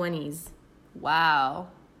in your 20s. Wow.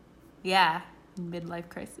 Yeah. Midlife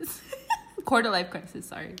crisis. Quarter life crisis,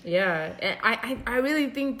 sorry. Yeah. And I really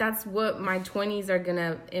think that's what my 20s are going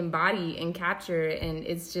to embody and capture. And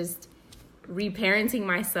it's just reparenting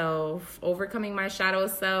myself, overcoming my shadow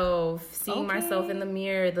self, seeing myself in the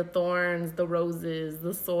mirror, the thorns, the roses,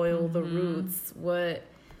 the soil, the roots, what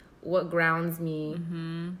grounds me.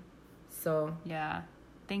 So yeah,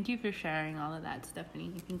 thank you for sharing all of that,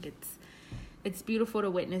 Stephanie. I think it's beautiful to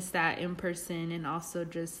witness that in person and also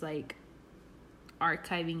just like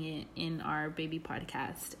archiving it in our baby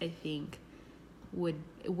podcast. I think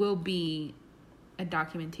will be a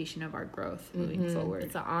documentation of our growth moving forward.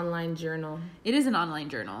 It's an online journal. It is an online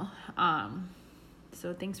journal.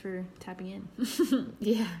 So thanks for tapping in.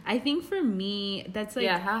 Yeah. I think for me, that's like...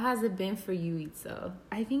 Yeah, how has it been for you, Itzo?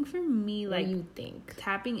 I think for me, like... What do you think?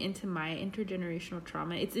 Tapping into my intergenerational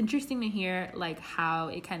trauma, it's interesting to hear, like, how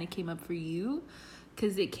it kind of came up for you.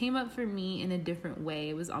 Because it came up for me in a different way.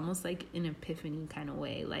 It was almost like an epiphany kind of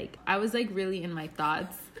way. Like, I was, like, really in my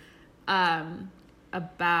thoughts.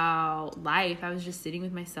 About life. I was just sitting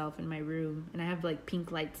with myself in my room, and I have like pink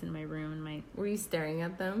lights in my room. Were you staring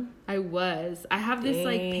at them? I have this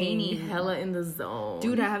like painting. Hella in the zone.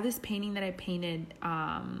 Dude, I have this painting that I painted.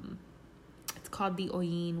 It's called the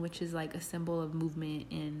Oyin, which is like a symbol of movement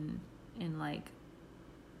in like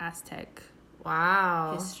Aztec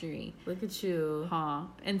history. Look at you.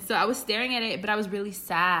 And so I was staring at it, but I was really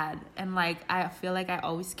sad, and like I feel like I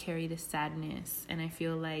always carry this sadness, and I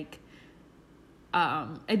feel like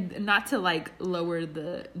not to like lower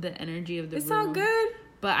the energy of the room. It's all good.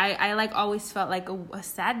 But I like always felt like a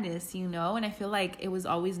sadness, you know? And I feel like it was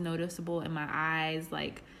always noticeable in my eyes.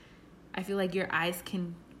 Like, I feel like your eyes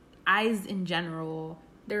in general,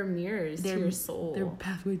 they're mirrors to your soul. They're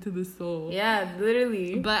pathway to the soul. Yeah,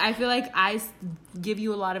 literally. But I feel like eyes give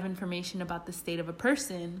you a lot of information about the state of a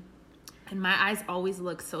person. And my eyes always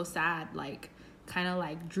look so sad, like kind of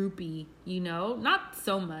like droopy, you know? Not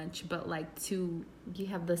so much, but like you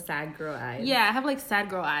have the sad girl eyes. Yeah, I have like sad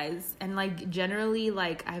girl eyes. And like generally,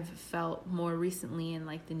 like I've felt more recently in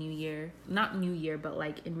like the not new year, but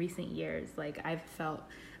like in recent years, like I've felt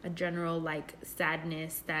a general like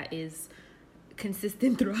sadness that is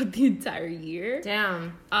consistent throughout the entire year.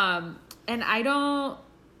 Damn. And I don't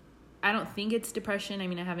think it's depression. I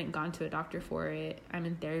mean, I haven't gone to a doctor for it. I'm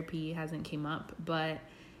in therapy, it hasn't came up, but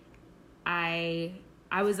I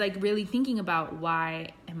was like really thinking about,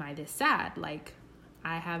 why am I this sad? Like,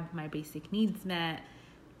 I have my basic needs met.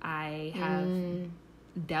 I have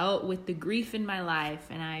dealt with the grief in my life,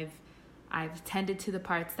 and I've tended to the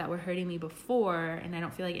parts that were hurting me before, and I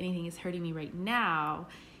don't feel like anything is hurting me right now.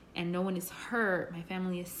 and no one is hurt. My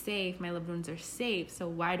family is safe. My loved ones are safe. So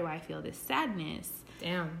why do I feel this sadness?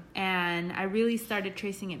 Damn. And I really started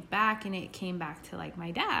tracing it back, and it came back to like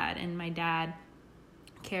my dad. And my dad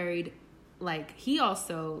carried, like, he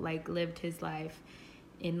also like lived his life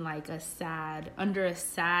in like under a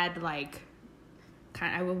sad, like,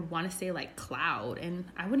 kind, I would want to say like cloud. And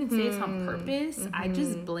I wouldn't say it's on purpose. I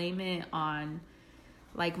just blame it on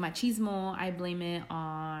like machismo. I blame it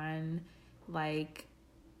on like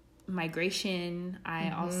migration.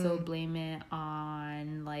 I also blame it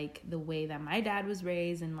on like the way that my dad was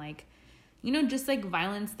raised, and like, you know, just like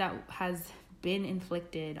violence that has been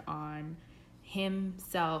inflicted on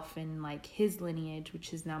himself and like his lineage,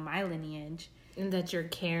 which is now my lineage. And that you're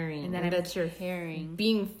carrying. And that you're carrying.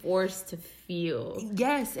 Being forced to feel.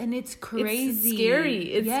 Yes, and it's crazy. It's scary.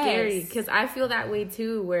 It's scary. Because I feel that way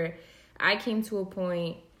too, where I came to a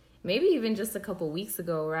point, maybe even just a couple weeks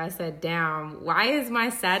ago, where I said, damn, why is my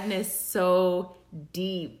sadness so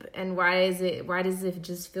deep? And why does it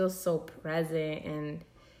just feel so present? And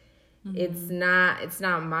it's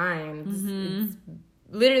not mine. It's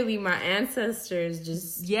literally my ancestors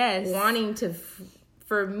just wanting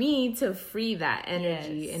for me to free that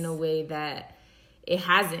energy in a way that it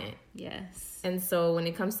hasn't. Yes. And so when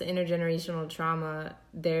it comes to intergenerational trauma,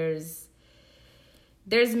 there's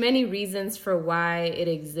many reasons for why it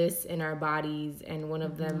exists in our bodies, and one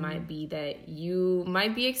of them might be that you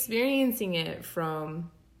might be experiencing it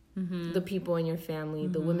from the people in your family,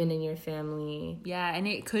 the women in your family. Yeah, and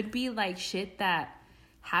it could be like shit that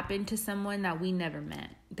happened to someone that we never met,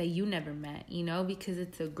 that you never met, you know, because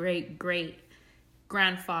it's a great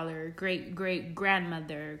grandfather, great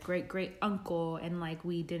grandmother, great uncle, and like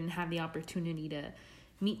we didn't have the opportunity to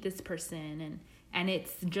meet this person, and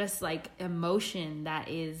it's just like emotion that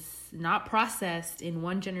is not processed in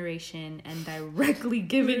one generation and directly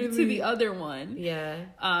given to the other one. Yeah.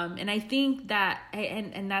 And I think that,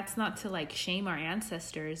 and that's not to like shame our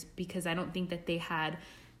ancestors, because I don't think that they had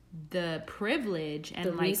the privilege and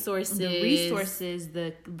the resources,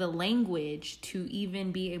 the language to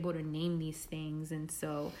even be able to name these things. And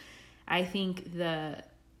so I think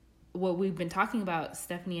what we've been talking about,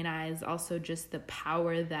 Stephanie and I, is also just the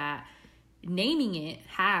power that naming it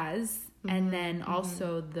has, and then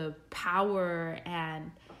also the power,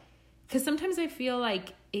 and because sometimes I feel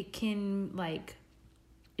like it can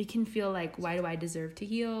feel like, why do I deserve to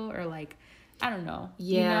heal, or like, I don't know.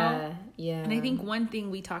 Yeah, you know? Yeah. And I think one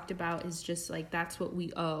thing we talked about is just like, that's what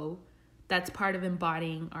we owe. That's part of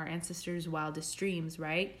embodying our ancestors' wildest dreams,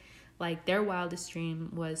 right? Like their wildest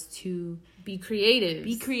dream was to be creative.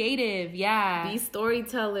 Yeah. Be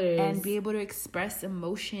storytellers. And be able to express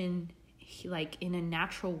emotion like in a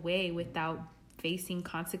natural way without facing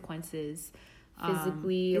consequences.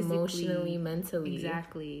 Physically, emotionally, mentally.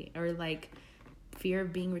 Exactly. Or like fear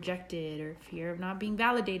of being rejected, or fear of not being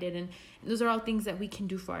validated, and those are all things that we can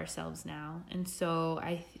do for ourselves now. And so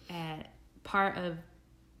part of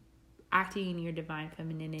acting in your divine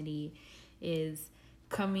femininity is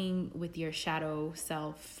coming with your shadow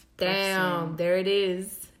self. Damn, there it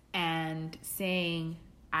is. And saying,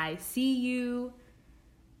 I see you,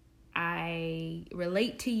 I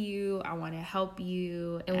relate to you, I want to help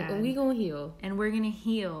you, and we gonna heal, and we're gonna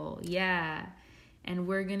heal. Yeah. And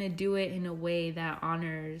we're going to do it in a way that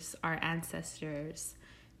honors our ancestors,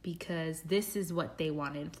 because this is what they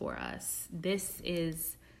wanted for us. This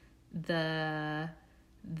is their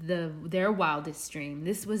wildest dream.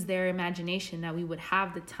 This was their imagination, that we would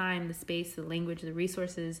have the time, the space, the language, the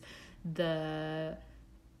resources, the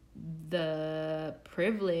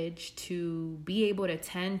privilege to be able to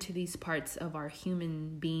tend to these parts of our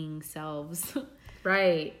human being selves.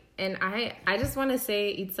 Right. And I just want to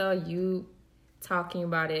say, Itza, you talking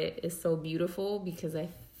about it is so beautiful, because I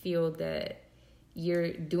feel that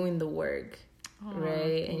you're doing the work,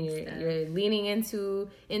 right? And you're leaning into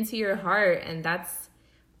your heart, and that's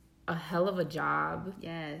a hell of a job.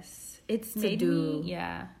 Yes, it's made me.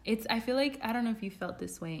 Yeah, I feel like, I don't know if you felt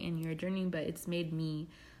this way in your journey, but it's made me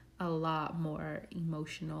a lot more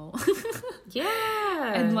emotional.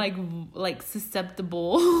 Yeah, and like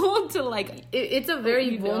susceptible to like it's a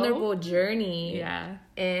very vulnerable journey. Yeah,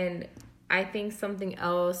 and I think something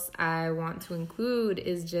else I want to include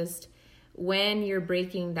is just when you're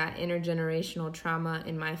breaking that intergenerational trauma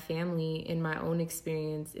in my family, in my own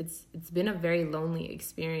experience, it's been a very lonely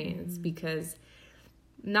experience, because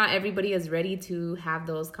not everybody is ready to have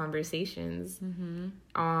those conversations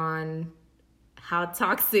on how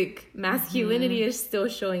toxic masculinity is still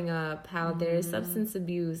showing up, how there's substance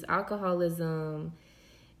abuse, alcoholism,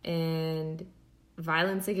 and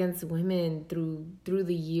violence against women through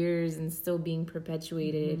the years and still being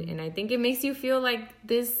perpetuated. And I think it makes you feel like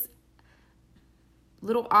this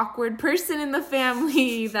little awkward person in the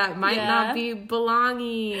family that might not be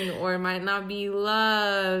belonging or might not be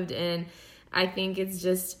loved. And I think it's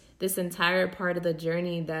just this entire part of the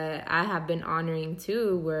journey that I have been honoring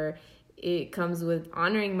too, where it comes with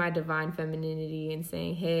honoring my divine femininity and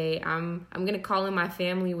saying, hey, I'm going to call in my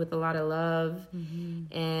family with a lot of love.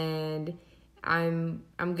 And I'm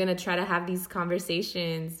going to try to have these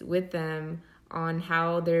conversations with them on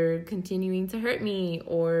how they're continuing to hurt me,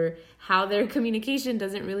 or how their communication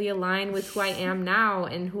doesn't really align with who I am now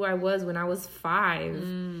and who I was when I was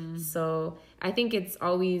 5. So I think it's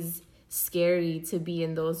always scary to be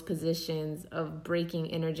in those positions of breaking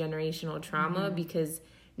intergenerational trauma, because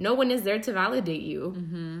no one is there to validate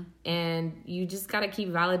you. And you just got to keep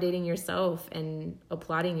validating yourself and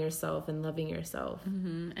applauding yourself and loving yourself.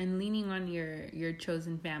 And leaning on your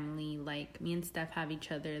chosen family. Like, me and Steph have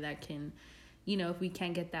each other that can, you know, if we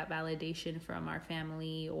can't get that validation from our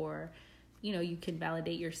family, or, you know, you can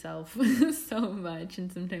validate yourself so much,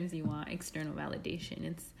 and sometimes you want external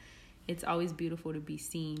validation. It's always beautiful to be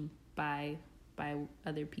seen by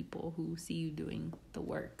other people who see you doing the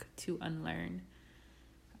work to unlearn.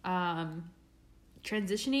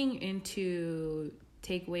 Transitioning into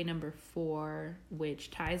takeaway number 4, which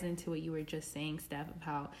ties into what you were just saying, Steph, of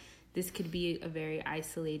how this could be a very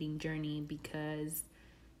isolating journey, because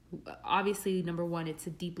obviously, number 1, it's a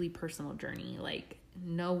deeply personal journey. Like,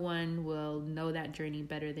 no one will know that journey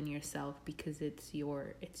better than yourself, because it's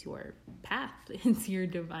your path. It's your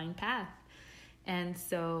divine path. And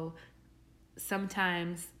so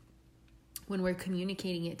sometimes when we're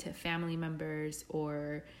communicating it to family members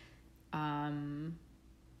or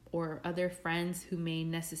other friends who may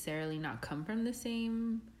necessarily not come from the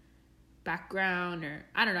same background, or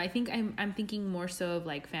I don't know, I think I'm thinking more so of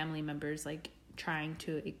like family members, like trying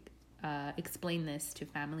to explain this to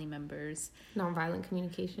family members. Nonviolent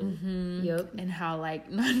communication. Yep. And how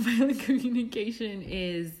like nonviolent communication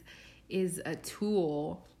is a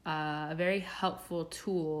tool, a very helpful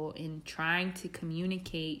tool in trying to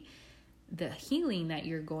communicate the healing that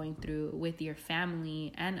you're going through with your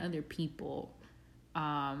family and other people.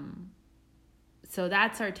 So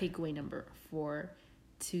that's our takeaway number 4,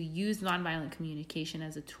 to use nonviolent communication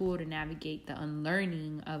as a tool to navigate the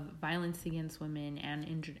unlearning of violence against women and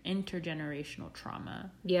intergenerational trauma.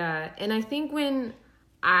 Yeah, and I think when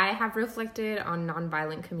I have reflected on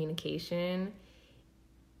nonviolent communication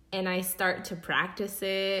and I start to practice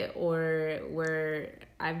it, or where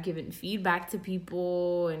I've given feedback to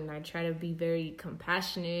people and I try to be very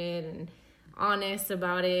compassionate and honest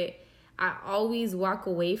about it, I always walk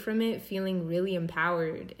away from it feeling really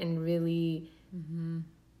empowered and really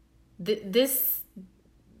this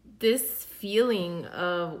feeling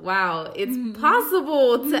of, wow, it's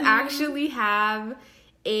possible to actually have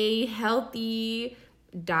a healthy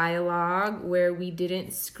dialogue where we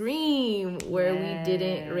didn't scream, where we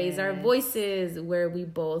didn't raise our voices, where we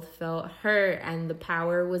both felt hurt and the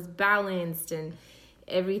power was balanced and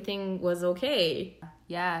everything was okay.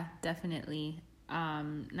 Yeah, definitely.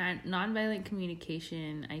 Nonviolent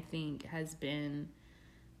communication, I think, has been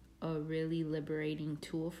a really liberating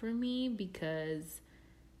tool for me, because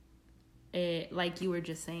it, like you were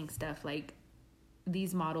just saying, Steph, like,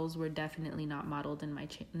 these models were definitely not modeled in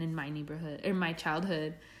my neighborhood, in my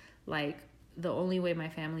childhood. Like, the only way my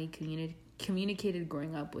family communicated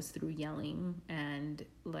growing up was through yelling. And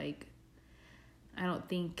like, I don't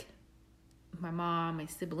think my mom, my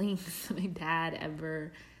siblings, my dad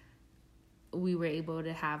we were able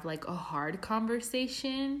to have like a hard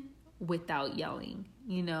conversation without yelling,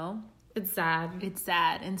 you know? It's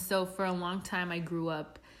sad. And so for a long time I grew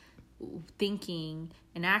up thinking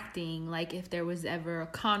and acting like if there was ever a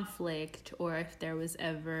conflict, or if there was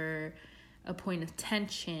ever a point of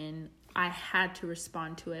tension, I had to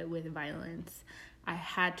respond to it with violence. I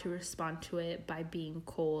had to respond to it by being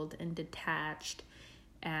cold and detached,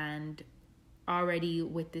 and already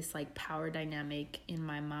with this like power dynamic in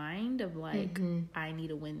my mind of like, I need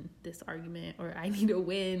to win this argument, or I need to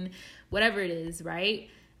win whatever it is, right?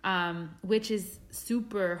 Which is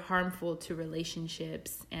super harmful to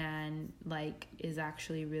relationships, and like is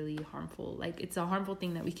actually really harmful. Like, it's a harmful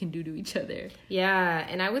thing that we can do to each other. Yeah,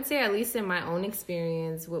 and I would say, at least in my own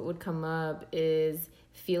experience, what would come up is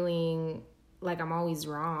feeling like I'm always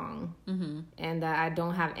wrong, and that I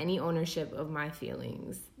don't have any ownership of my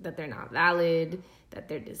feelings, that they're not valid, that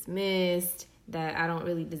they're dismissed, that I don't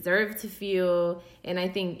really deserve to feel. And I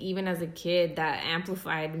think even as a kid, that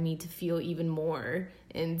amplified me to feel even more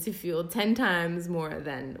and to feel 10 times more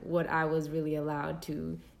than what I was really allowed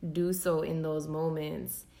to do so in those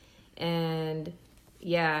moments. And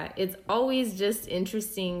yeah, it's always just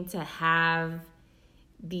interesting to have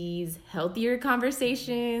these healthier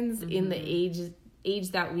conversations in the age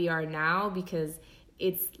that we are now, because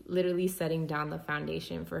it's literally setting down the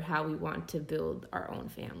foundation for how we want to build our own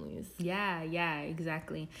families. Yeah,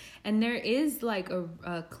 exactly. And there is like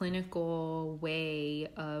a clinical way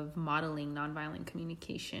of modeling nonviolent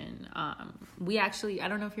communication. We actually, I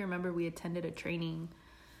don't know if you remember, we attended a training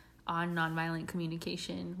on nonviolent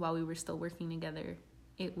communication while we were still working together.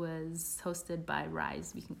 It was hosted by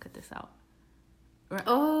Rise. We can cut this out.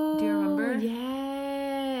 Oh, do you remember?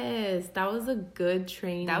 Yes, that was a good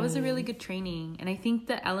training. That was a really good training. And I think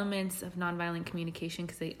the elements of nonviolent communication,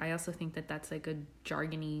 because I also think that that's like a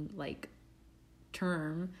jargony like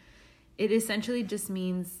term, it essentially just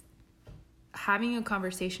means having a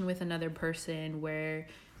conversation with another person where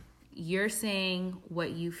you're saying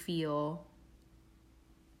what you feel,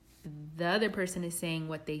 the other person is saying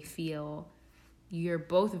what they feel, you're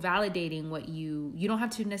both validating what you don't have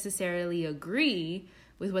to necessarily agree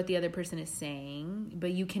with what the other person is saying,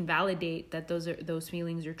 but you can validate that those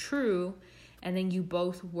feelings are true, and then you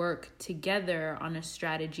both work together on a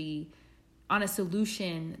strategy, on a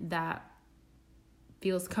solution that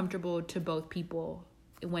feels comfortable to both people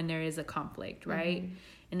when there is a conflict, right? Mm-hmm.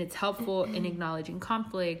 And it's helpful in acknowledging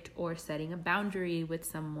conflict or setting a boundary with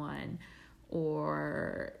someone,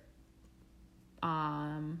 or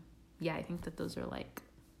I think that those are like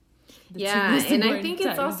and I think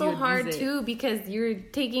it's also hard too, because you're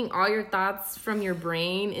taking all your thoughts from your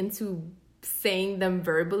brain into saying them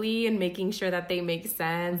verbally and making sure that they make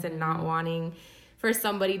sense, and not wanting for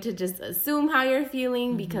somebody to just assume how you're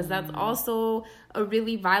feeling, because that's also a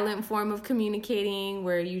really violent form of communicating,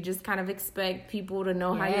 where you just kind of expect people to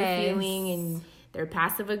know how you're feeling, and they're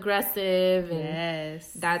passive aggressive, and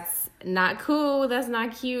that's not cool, that's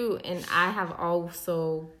not cute. And I have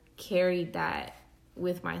also carried that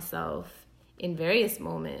with myself in various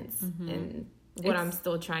moments, and what I'm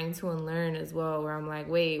still trying to unlearn as well, where I'm like,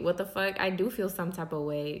 wait, what the fuck? I do feel some type of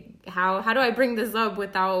way. How do I bring this up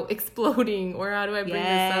without exploding? Or how do I bring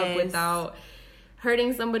this up without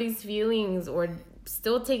hurting somebody's feelings, or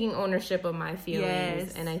still taking ownership of my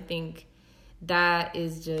feelings? And I think that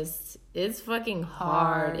is just, it's fucking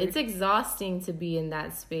hard. It's exhausting to be in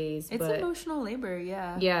that space. It's emotional labor,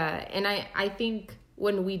 Yeah, and I think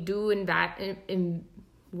when we do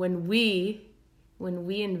when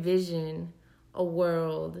we envision a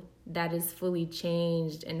world that is fully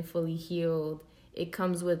changed and fully healed, it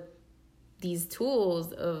comes with these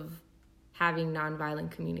tools of having nonviolent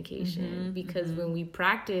communication. Because when we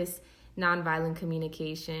practice nonviolent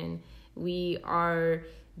communication, we are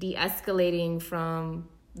de-escalating from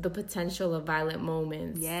the potential of violent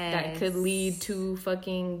moments that could lead to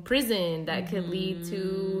fucking prison, that could lead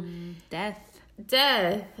to death.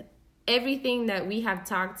 Everything that we have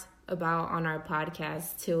talked about on our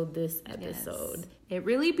podcast till this episode. It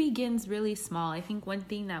really begins really small. I think one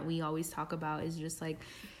thing that we always talk about is just like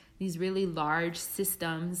these really large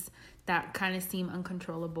systems that kind of seem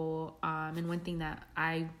uncontrollable. And one thing that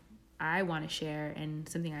I want to share, and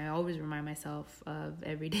something I always remind myself of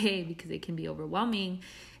every day, because it can be overwhelming,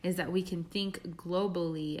 is that we can think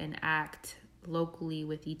globally and act locally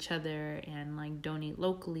with each other, and like donate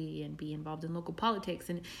locally and be involved in local politics.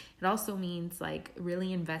 And it also means like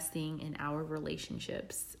really investing in our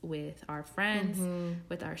relationships with our friends,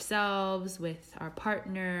 with ourselves, with our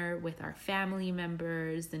partner, with our family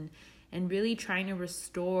members, and really trying to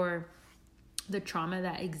restore the trauma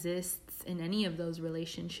that exists in any of those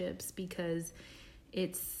relationships, because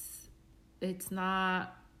it's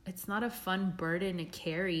not a fun burden to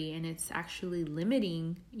carry, and it's actually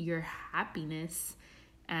limiting your happiness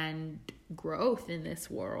and growth in this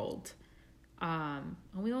world. And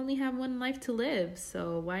we only have one life to live,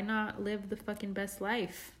 so why not live the fucking best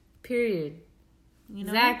life? Period. You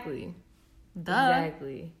know? Exactly.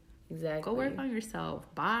 Exactly. Go work on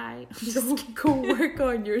yourself. Bye. Just go work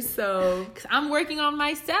on yourself. Because I'm working on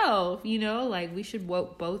myself, like we should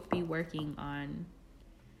both be working on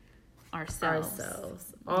ourselves.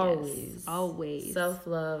 Always.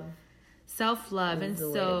 Self-love. And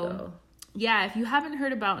so, if you haven't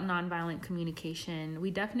heard about nonviolent communication, we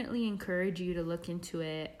definitely encourage you to look into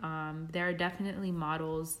it. There are definitely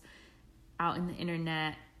models out in the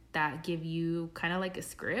internet that give you kind of like a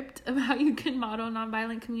script of how you can model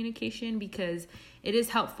nonviolent communication, because it is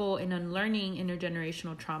helpful in unlearning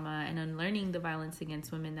intergenerational trauma and unlearning the violence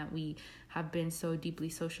against women that we have been so deeply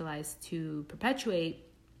socialized to perpetuate.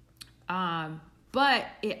 But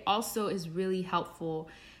it also is really helpful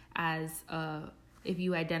as a if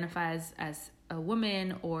you identify as a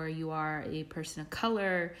woman or you are a person of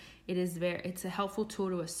color, it's a helpful tool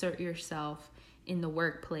to assert yourself in the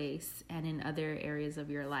workplace and in other areas of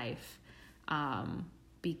your life,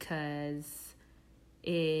 because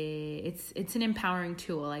it's an empowering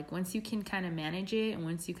tool. Like once you can kind of manage it, and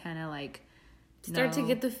once you kind of like start to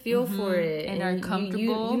get the feel for it and are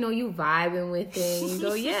comfortable, you vibing with it, you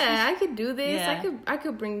go, yeah, I could do this. I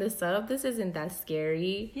could bring this up. This isn't that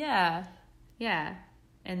scary. Yeah,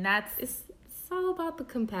 and it's all about the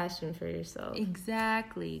compassion for yourself.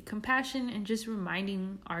 Exactly, compassion, and just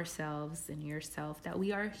reminding ourselves and yourself that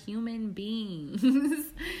we are human beings.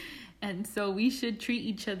 And so we should treat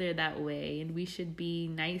each other that way, and we should be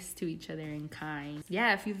nice to each other and kind.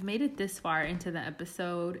 Yeah, if you've made it this far into the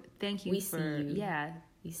episode, thank you. We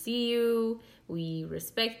see you. We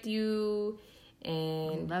respect you,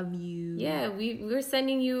 and love you. Yeah, we're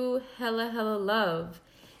sending you hella love.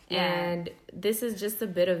 Yeah. And this is just a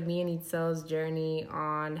bit of me and Itzel's journey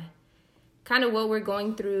on kind of what we're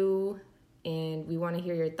going through, and we want to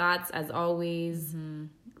hear your thoughts as always.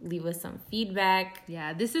 Leave us some feedback.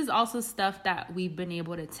 Yeah, this is also stuff that we've been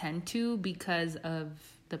able to tend to because of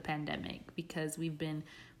the pandemic, because we've been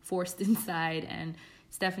forced inside, and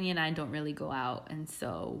Stephanie and I don't really go out, and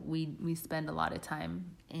so we spend a lot of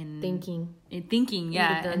time in thinking,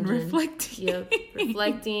 and reflecting.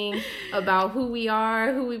 Reflecting about who we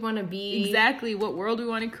are, who we want to be, exactly what world we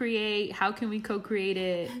want to create, how can we co-create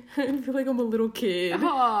it. I feel like I'm a little kid.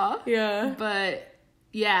 Aww. Yeah, but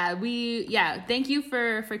thank you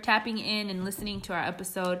for tapping in and listening to our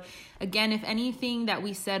episode. Again, if anything that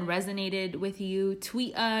we said resonated with you,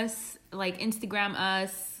 tweet us, like Instagram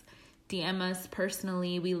us, DM us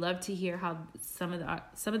personally. We love to hear how some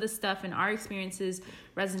of the stuff and our experiences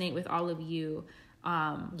resonate with all of you.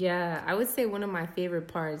 I would say one of my favorite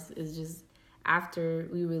parts is just after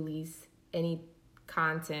we release any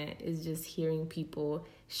content is just hearing people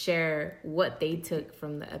share what they took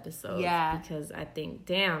from the episode. Yeah. Because I think,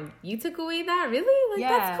 damn, you took away that? Really? Like,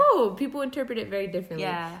 that's cool. People interpret it very differently.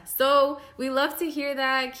 Yeah. So we love to hear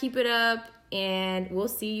that. Keep it up. And we'll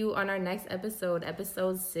see you on our next episode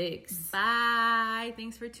 6. Bye.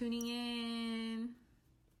 Thanks for tuning in.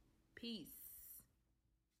 Peace.